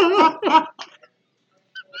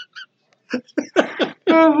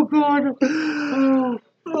 Oh God. Oh.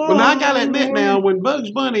 Well, now I gotta admit now, when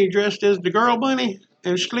Bugs Bunny dressed as the girl bunny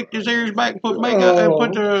and slicked his ears back, and put makeup and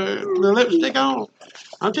put the lipstick on,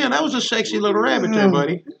 I'm telling you, that was a sexy little rabbit there,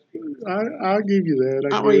 buddy. I'll give you that.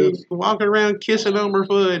 I I mean, guess. walking around kissing on her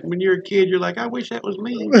foot. When you're a kid, you're like, I wish that was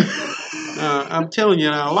me. I'm telling you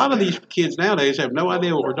now, a lot of these kids nowadays have no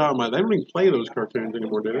idea what we're talking about. They don't even play those cartoons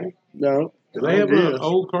anymore, do they? No. Do they have an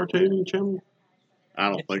old cartoon channel? I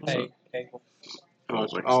don't It's think so. cable. Oh,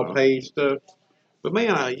 it's think all so. paid stuff. But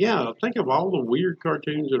man, think of all the weird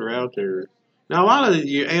cartoons that are out there. Now, a lot of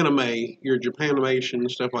your anime, your Japanimation,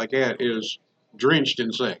 stuff like that, is drenched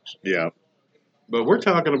in sex. Yeah. But we're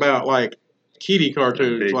talking about like kiddie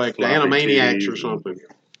cartoons, Big like the floppy Animaniacs kitties or something.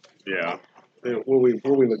 Yeah. What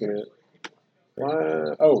are we looking at?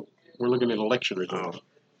 Why? Oh, we're looking at election results.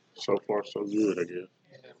 So far, so good, I guess.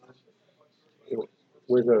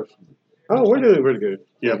 Where's us? Oh, we're doing pretty good.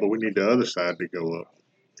 Yeah, but we need the other side to go up.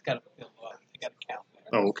 It's got to fill up. You got to count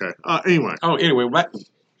that. Oh, okay. Anyway. Oh, anyway,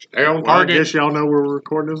 stay on Well, I target. guess y'all know we're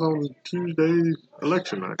recording this on Tuesday,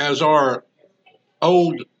 election night. As our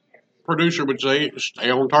old producer would say, stay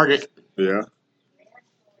on target. Yeah.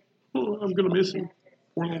 Oh, I'm gonna miss him.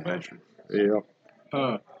 Poor little bastard. Yeah.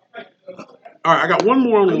 All right, I got one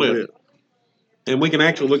more on the list, and we can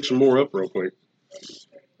actually look some more up real quick.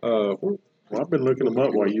 Well, I've been looking them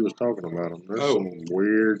up while you was talking about them. There's some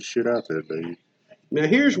weird shit out there, dude. Now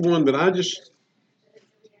here's one that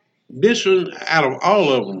this one out of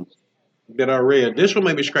all of them that I read, this one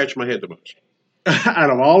made me scratch my head the most. Out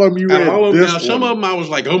of all of them you Out read, of all of them, this now, one. some of them I was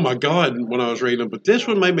like, oh my God, when I was reading them, but this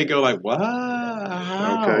one made me go like,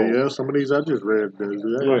 wow. Okay, yeah, some of these I just read.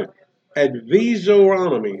 Yeah. Right.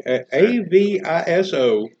 Advisodomy.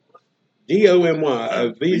 AVISODOMY.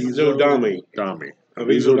 Advisodomy. Domy.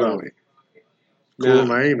 Advisodomy. Cool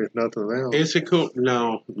Now, name, if nothing else. it's a cool.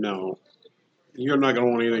 No. You're not going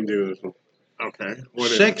to want anything to do with this one. Okay.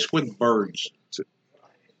 What is Sex with birds.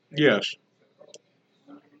 Yes.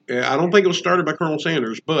 I don't think it was started by Colonel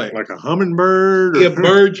Sanders, but it? Like a hummingbird? yeah,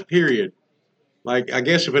 birds, period. Like, I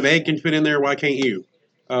guess if an egg can fit in there, why can't you?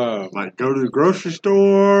 Like go to the grocery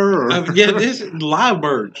store? Or? Yeah, this is live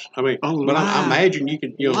birds. I mean, Oh, but I live. imagine you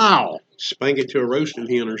could, Wow. spank it to a roasting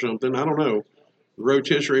hen or something. I don't know.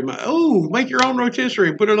 Rotisserie. Make your own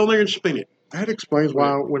rotisserie. Put it on there and spin it. That explains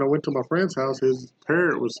why when I went to my friend's house, his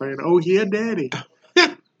parrot was saying, "Oh yeah, daddy."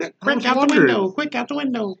 Quick out the window. Quick out the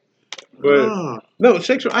window. But no,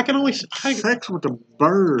 sex. I can only. Sex with a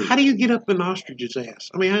bird. How do you get up an ostrich's ass?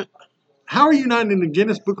 I mean, how are you not in the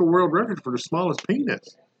Guinness Book of World Records for the smallest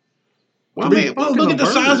penis? look at the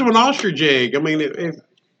size of an ostrich egg. I mean,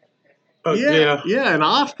 yeah, an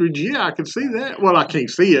ostrich. Yeah, I can see that. Well, I can't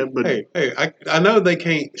see it, but hey, I know they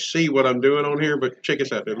can't see what I'm doing on here, but check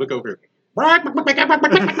this out, dude. Look over here.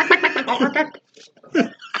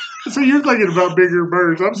 So you're thinking about bigger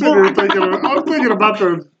birds. I'm sitting here thinking. I'm thinking about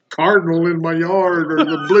the cardinal in my yard or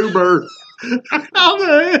the bluebird. How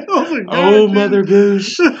the hell? Oh, Mother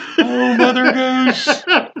Goose. Oh, Mother Goose.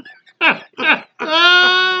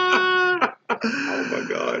 Oh, my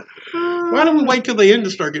God. Why don't we wait till the end to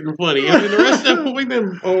start getting funny? I mean, the rest of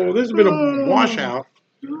it, this has been a washout.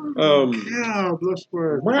 Yeah, bless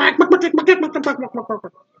word.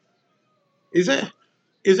 Is that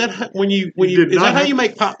when you did is not that how have- you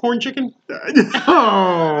make popcorn chicken?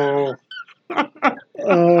 Oh.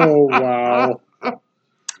 Oh, wow.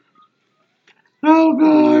 Oh,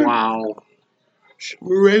 God. Wow.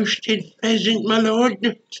 Roasted pheasant, my lord.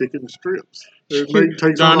 Chicken strips. Chicken- It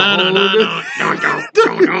takes No, on no, a no, whole no, new- no,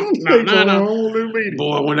 takes on a no. whole new meaning.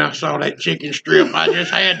 Boy, when I saw that chicken strip, I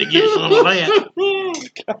just had to get some of that.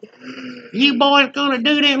 You boys gonna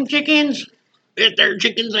do them chickens? If they're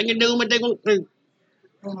chickens, they can do what they want to.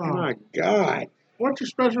 Oh, my God. What's your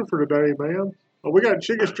special for today, man? Oh, we got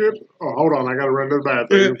chicken strips. Oh, hold on. I got to run to the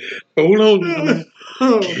bathroom. Hold on.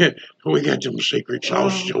 We got some secret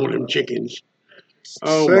sauce on them chickens.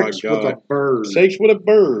 Oh, Sex my God. with a bird. Sex with a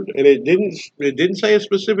bird, and it didn't say a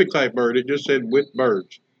specific type bird. It just said with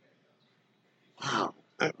birds. Wow.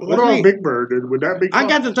 What about Big Bird? Would that be? I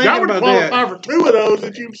got to thinking that would about qualify for two of those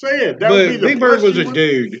that you've said. That would be But the Big Bird was plushy a one.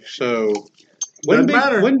 dude, so Doesn't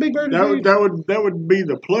matter. Wasn't Big Bird a dude? That would be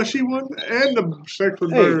the plushy one and the sexual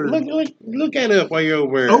Hey, bird. look that up while you're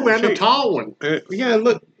over there. Oh, and the tall one. Yeah,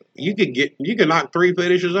 look, you could knock 3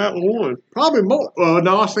 fetishes out with one. Probably more.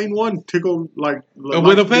 No, I seen one tickle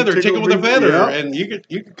With a feather, tickle with a feather, yeah. and you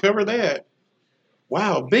could cover that.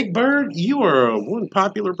 Wow, Big Bird, you are one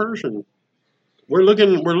popular person. We're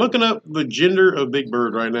looking up the gender of Big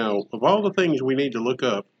Bird right now. Of all the things we need to look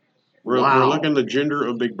up, we're looking the gender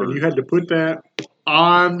of Big Bird. And you had to put that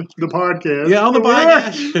on the podcast. Yeah, on the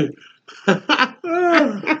podcast.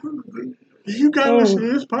 You got to listen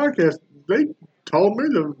to this podcast. They told me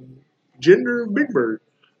the gender of Big Bird.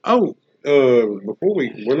 Oh, before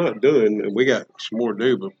we're not done, we got some more to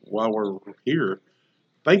do, but while we're here,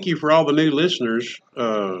 thank you for all the new listeners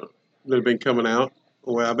that have been coming out.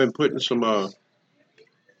 Well, I've been putting some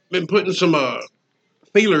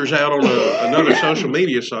feelers out on another social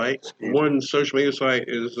media site. One social media site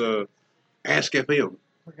is Ask FM.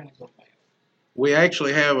 We're gonna go back. We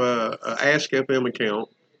actually have a Ask FM account,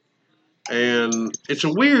 and it's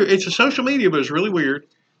a social media, but it's really weird.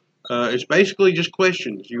 It's basically just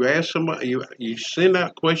questions. You ask somebody, you send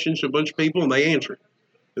out questions to a bunch of people, and they answer it.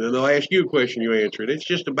 And then they'll ask you a question, you answer it. It's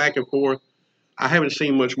just a back and forth. I haven't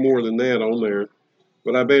seen much more than that on there,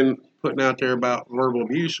 but I've been putting out there about verbal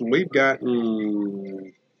abuse, and we've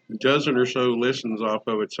gotten a dozen or so listens off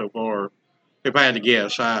of it so far. If I had to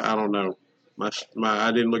guess, I don't know.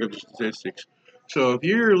 I didn't look at the statistics. So if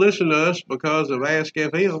you're listening to us because of Ask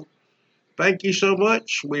FM, thank you so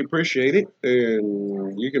much. We appreciate it,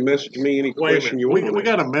 and you can message me any question you want. We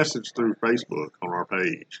got a message through Facebook on our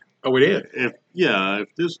page. Oh, we did? If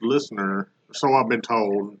this listener, so I've been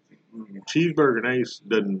told, Cheeseburger and Ace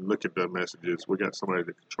doesn't look at the messages. We got somebody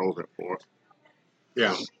that controls it for us.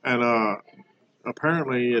 Yeah. And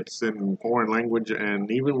apparently it's in foreign language,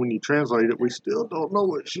 and even when you translate it, we still don't know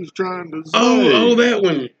what she's trying to say. Oh, that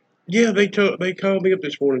one. Yeah, they called me up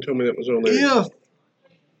this morning and told me that was on there. Yeah.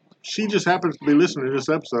 She just happens to be listening to this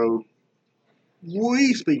episode.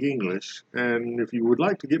 We speak English, and if you would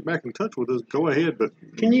like to get back in touch with us, go ahead, but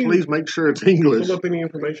please make sure it's English. Pull up any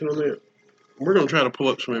information on that? We're going to try to pull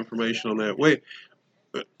up some information on that. Wait,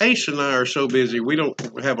 Ace and I are so busy, we don't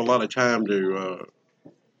have a lot of time to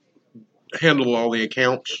handle all the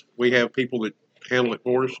accounts. We have people that handle it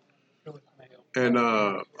for us. And,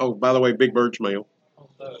 by the way, Big Bird's male.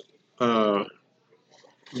 But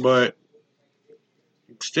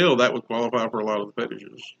still, that would qualify for a lot of the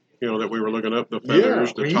fetishes. That we were looking up, the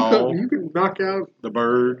feathers, the tall. You can knock out the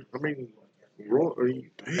bird. I mean,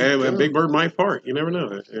 and Big Bird might fart. You never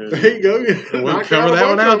know. And there you go. We'll cover that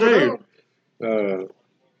one out too.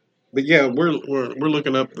 But yeah, we're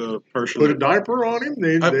looking up the person. Put a diaper on him.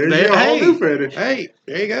 There's a whole new fetish. Hey,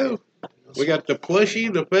 there you go. We got the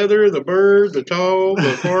plushie, the feather, the bird, the tall,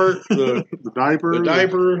 the fart, the diaper,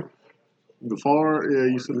 the fart. Yeah,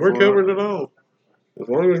 you said we're covering it all. As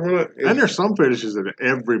long as we're not. And there's some fetishes that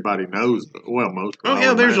everybody knows. Well, most. Oh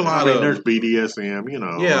yeah, there's a lot of. There's BDSM.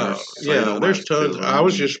 Yeah, there's tons. I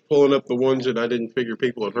was just pulling up the ones that I didn't figure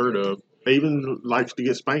people had heard of. Even likes to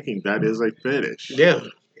get spanking. That is a fetish. Yeah.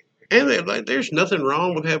 And there's nothing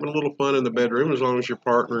wrong with having a little fun in the bedroom as long as your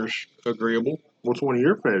partner's agreeable. What's one of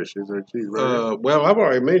your fetishes? Well, I've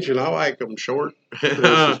already mentioned I like them short. This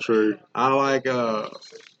is true. I like.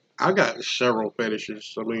 I've got several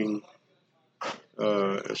fetishes. I mean,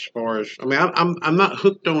 as far as I'm not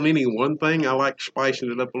hooked on any one thing. I like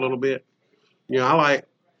spicing it up a little bit. I like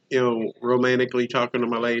romantically talking to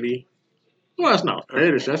my lady. Well, that's not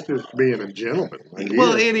fetish. That's just being a gentleman.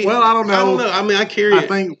 Well, Eddie. Well, I don't know. I mean, I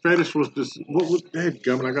think fetish was just what was that?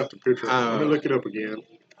 Gumming. I got the picture. Let me look it up again.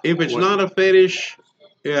 If it's not a fetish,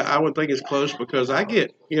 yeah, I would think it's close because I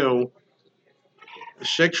get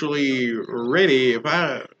sexually ready if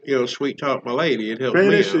I sweet talk my lady. It helps me.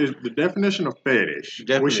 Fetish is the definition of fetish.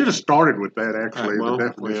 We should have started with that actually. The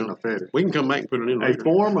definition of fetish. We can come back and put it in later. A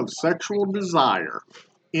form of sexual desire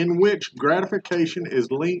in which gratification is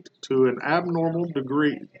linked to an abnormal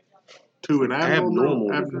degree to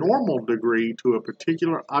a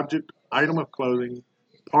particular object, item of clothing,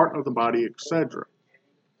 part of the body, etc.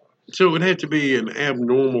 So it would have to be an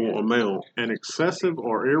abnormal amount. An excessive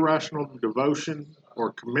or irrational devotion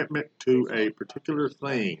or commitment to a particular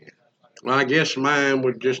thing. Well, I guess mine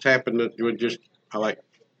would just happen I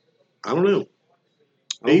don't know.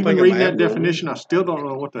 Even reading that definition, I still don't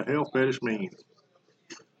know what the hell fetish means.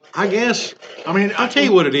 I guess. I mean, I'll tell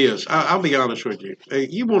you what it is. I'll be honest with you.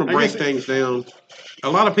 You want to break things down. A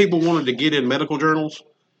lot of people wanted to get in medical journals.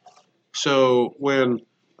 So when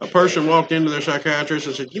a person walked into their psychiatrist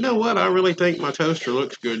and said, "You know what? I really think my toaster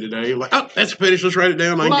looks good today." Like, oh, that's a fetish. Let's write it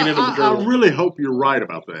down. I can get into the I journal. really hope you're right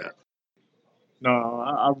about that. No,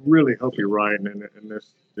 I really hope you're right, and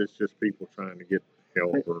it's just people trying to get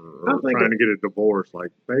help or trying to get a divorce. Like,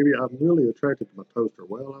 baby, I'm really attracted to my toaster.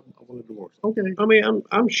 Well, I want a divorce. Okay. I mean,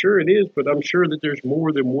 I'm sure it is, but I'm sure that there's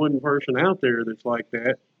more than one person out there that's like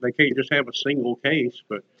that. They can't just have a single case.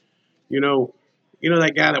 But you know,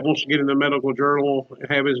 that guy that wants to get in the medical journal,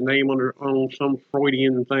 have his name on some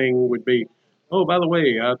Freudian thing would be, oh, by the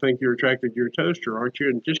way, I think you're attracted to your toaster, aren't you?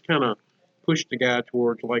 And just kind of push the guy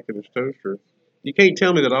towards liking his toaster. You can't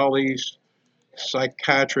tell me that all these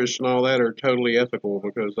psychiatrists and all that are totally ethical,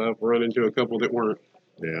 because I've run into a couple that weren't.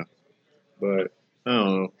 Yeah. But I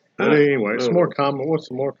don't know. But anyway, it's more common. What's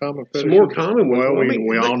the more common? Some more common ones. Well,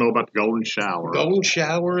 we all know about the golden shower. Golden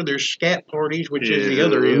shower. There's scat parties, which is the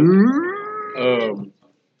other end.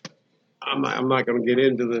 I'm not going to get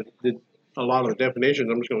into a lot of the definitions.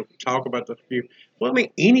 I'm just going to talk about the few. Well, I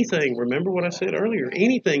mean, anything. Remember what I said earlier?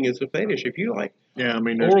 Anything is a fetish. If you like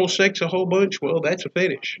oral sex a whole bunch, well, that's a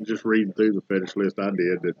fetish. Just reading through the fetish list I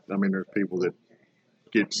did, there's people that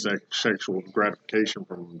get sexual gratification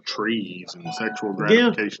from trees and sexual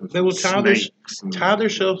gratification they will from tie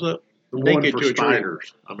themselves up naked to a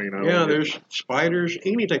spiders. Tree. There's spiders,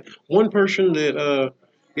 anything. One person that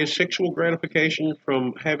gets sexual gratification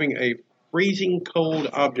from having a freezing cold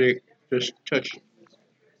object just touch.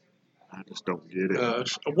 I just don't get it.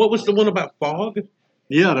 What was the one about fog?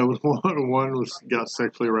 Yeah, there was one got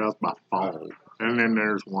sexually aroused by fog, and then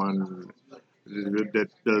there's one that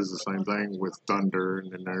does the same thing with thunder,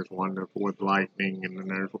 and then there's one with lightning, and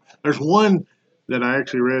then there's one that I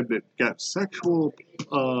actually read that got sexual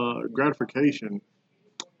gratification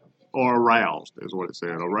or aroused, is what it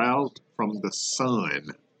said, aroused from the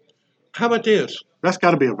sun. How about this? That's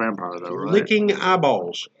got to be a vampire, though, right? Licking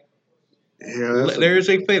eyeballs. Yeah, there's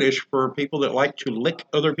a fetish for people that like to lick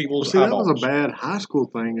other people's eyeballs. That was a bad high school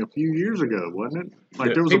thing a few years ago, wasn't it?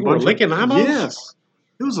 Like there was people a bunch were licking eyeballs. Yes,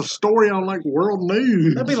 it was a story on like World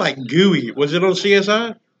News. That'd be like Gooey. Was it on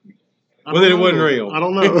CSI? Well, then it wasn't real. I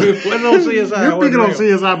don't know. It wasn't on CSI. You're picking on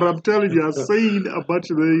CSI, but I'm telling you, I've seen a bunch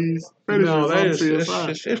of these fetishes on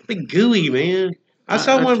CSI. It's been Gooey, man. I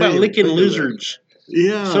saw one about licking lizards.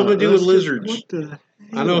 Yeah, something to do with lizards. What the hell?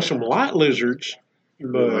 I know some lot lizards,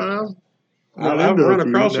 but I've run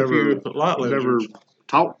across a few lot lizards. Never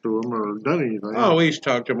talked to them or done anything. Oh, we used to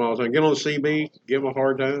talk to them all the time. Get on the CB, give them a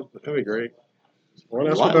hard time. That'd be great. Well,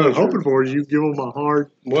 that's what they're hoping for, is you give them a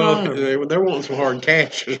hard time. They're wanting some hard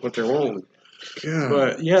cash is what they're wanting. Yeah.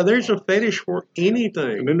 But, yeah, there's a fetish for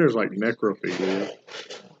anything. And then there's, like, necrophilia.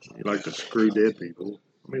 You like to screw dead people.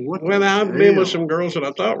 I mean, what Well, I've been with some girls that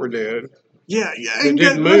I thought were dead. Yeah. That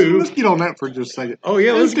didn't move. Let's get on that for just a second. Oh,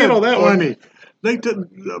 yeah, let's get on that one.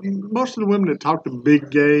 Most of the women that talk the big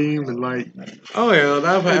game and, like... Oh, yeah,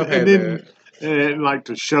 I've had that. And like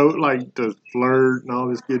to show, like to flirt and all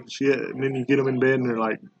this good shit, and then you get them in bed and they're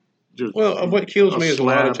like, just. Well, what kills me is a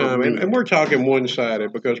lot of time, and we're talking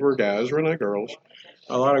one-sided because we're guys, we're not girls.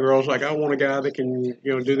 A lot of girls like, I want a guy that can,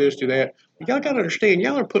 do this, do that. Y'all got to understand,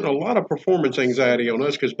 y'all are putting a lot of performance anxiety on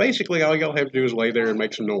us because basically all y'all have to do is lay there and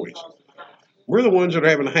make some noise. We're the ones that are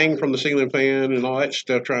having to hang from the ceiling fan and all that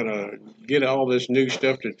stuff, trying to get all this new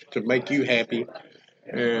stuff to make you happy.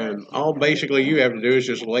 And all basically you have to do is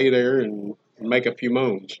just lay there and make a few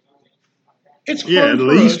moans. It's hard at for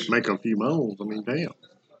least us. Make a few moans. I mean, damn.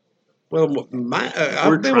 Well,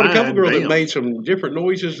 I've been with a couple girls that made some different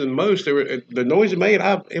noises than most. The noise it made,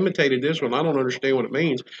 I've imitated this one. I don't understand what it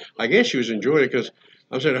means. I guess she was enjoying it because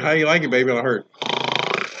I said, "How you like it, baby?" And I heard.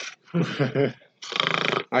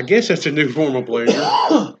 I guess that's a new form of pleasure.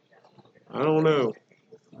 I don't know.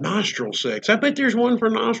 Nostril sex. I bet there's one for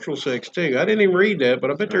nostril sex, too. I didn't even read that, but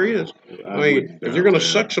I bet there is. I mean, if you're going to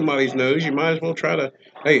suck somebody's nose, you might as well try to...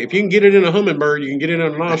 Hey, if you can get it in a hummingbird, you can get it in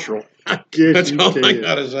a nostril. That's all I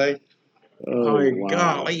got to say. Oh, wow.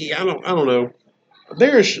 Golly, I don't know.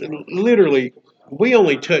 There's literally... We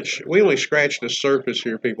only scratch the surface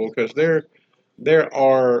here, people, because there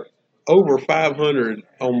are over 500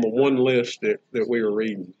 on the one list that we were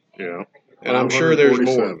reading. Yeah. And I'm sure there's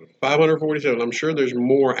more. 547. I'm sure there's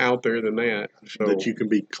more out there than that. So that you can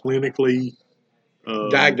be clinically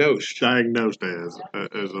diagnosed as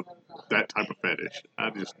that type of fetish. I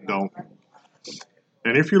just don't.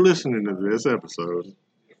 And if you're listening to this episode,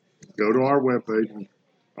 go to our webpage,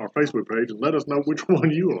 our Facebook page, and let us know which one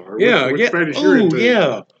you are. Which fetish you're into.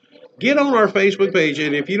 Yeah. Get on our Facebook page,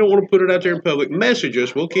 and if you don't want to put it out there in public, message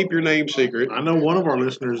us. We'll keep your name secret. I know one of our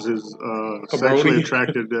listeners is sexually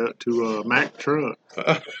attracted to Mack truck.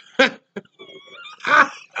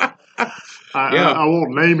 Yeah. I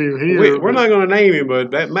won't name him here. We're not going to name him,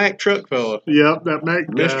 but that Mack truck fella, Yep, that Mac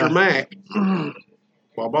guy. Mr. Mack. I'm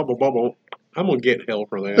going to get hell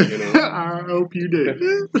for that, you know. I hope you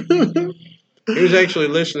do. He was actually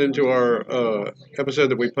listening to our episode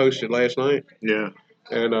that we posted last night, Yeah.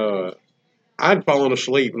 and I'd fallen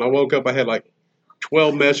asleep, and I woke up. I had like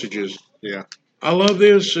 12 messages. Yeah. I love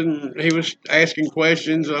this, and he was asking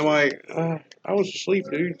questions, and I'm like, I was asleep,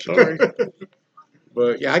 dude. Sorry.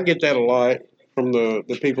 But yeah, I get that a lot from the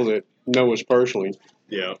people that know us personally.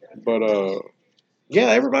 Yeah. But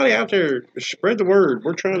yeah, everybody out there, spread the word.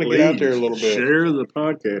 We're trying to get out there a little bit. Share the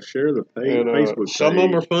podcast. Share the page. And, Facebook page. some of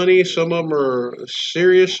them are funny. Some of them are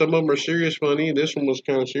serious. Some of them are serious funny. This one was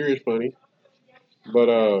kind of serious funny. But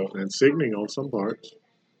and sickening on some parts.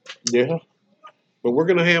 yeah. But we're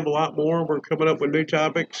gonna have a lot more. We're coming up with new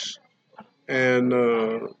topics, and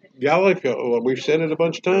y'all, we've said it a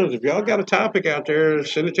bunch of times. If y'all got a topic out there,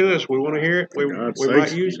 send it to us. We want to hear it. We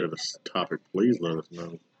might use it. This topic, please let us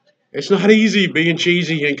know. It's not easy being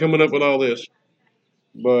cheesy and coming up with all this.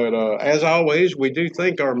 But as always, we do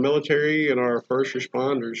thank our military and our first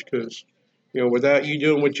responders because, without you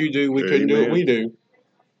doing what you do, we couldn't do what we do.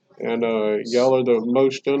 And y'all are the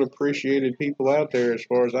most unappreciated people out there as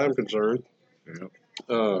far as I'm concerned.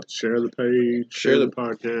 Yeah. Share the page, share the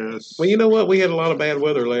podcast. Well, you know what? We had a lot of bad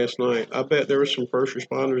weather last night. I bet there were some first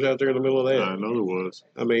responders out there in the middle of that. I know there was.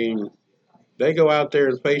 I mean, they go out there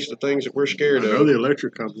and face the things that we're scared I of. know the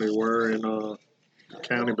electric company were in a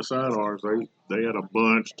county beside ours. They had a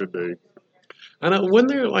bunch to do. I know. Wasn't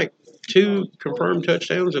there like 2 confirmed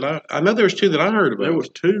touchdowns? I know there was 2 that I heard about. There was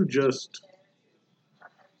 2 just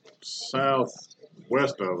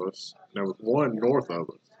southwest of us. There was 1 north of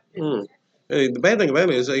us. Hey, the bad thing about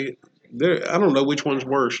it is I don't know which one's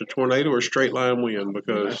worse, a tornado or a straight line wind,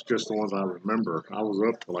 because that's just the ones I remember. I was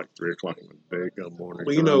up till like 3 o'clock in the day morning.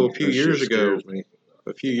 Well, a few years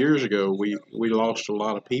ago, we lost a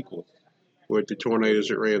lot of people with the tornadoes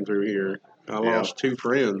that ran through here. I lost 2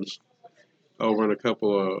 friends over in a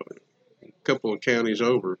couple of counties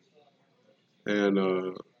over, and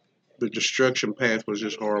the destruction path was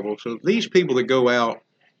just horrible. So these people that go out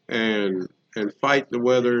and fight the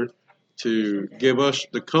weather to give us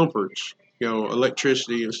the comforts,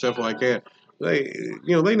 electricity and stuff like that, they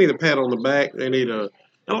need a pat on the back. They need a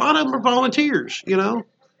lot of them are volunteers.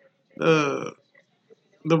 The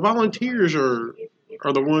volunteers are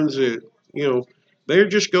the ones that they're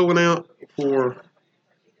just going out for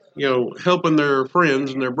helping their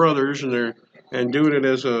friends and their brothers and doing it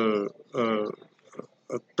as a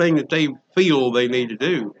thing that they feel they need to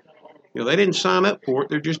do. They didn't sign up for it;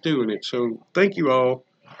 they're just doing it. So thank you all,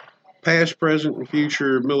 past, present, and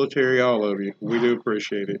future military, all of you. We do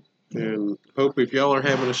appreciate it, and hope if y'all are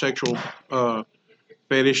having a sexual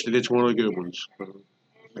fetish that it's one of the good ones.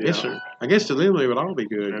 I guess to them they would all be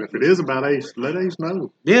good. And if it is about Ace, let Ace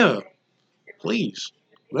know. Yeah, please.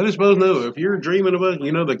 Let us both know. If you're dreaming of us,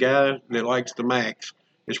 the guy that likes the Max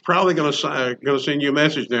is probably going to send you a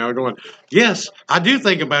message now going, yes, I do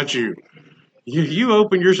think about you. You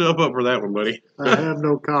open yourself up for that one, buddy. I have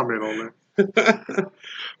no comment on that.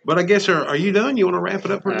 But I guess, are you done? You want to wrap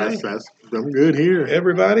it up for today? I'm good here.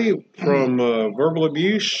 Everybody, from Verbal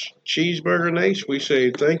Abuse, Cheeseburger and Ace, we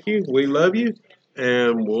say thank you. We love you.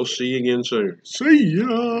 And we'll see you again soon. See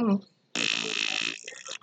ya.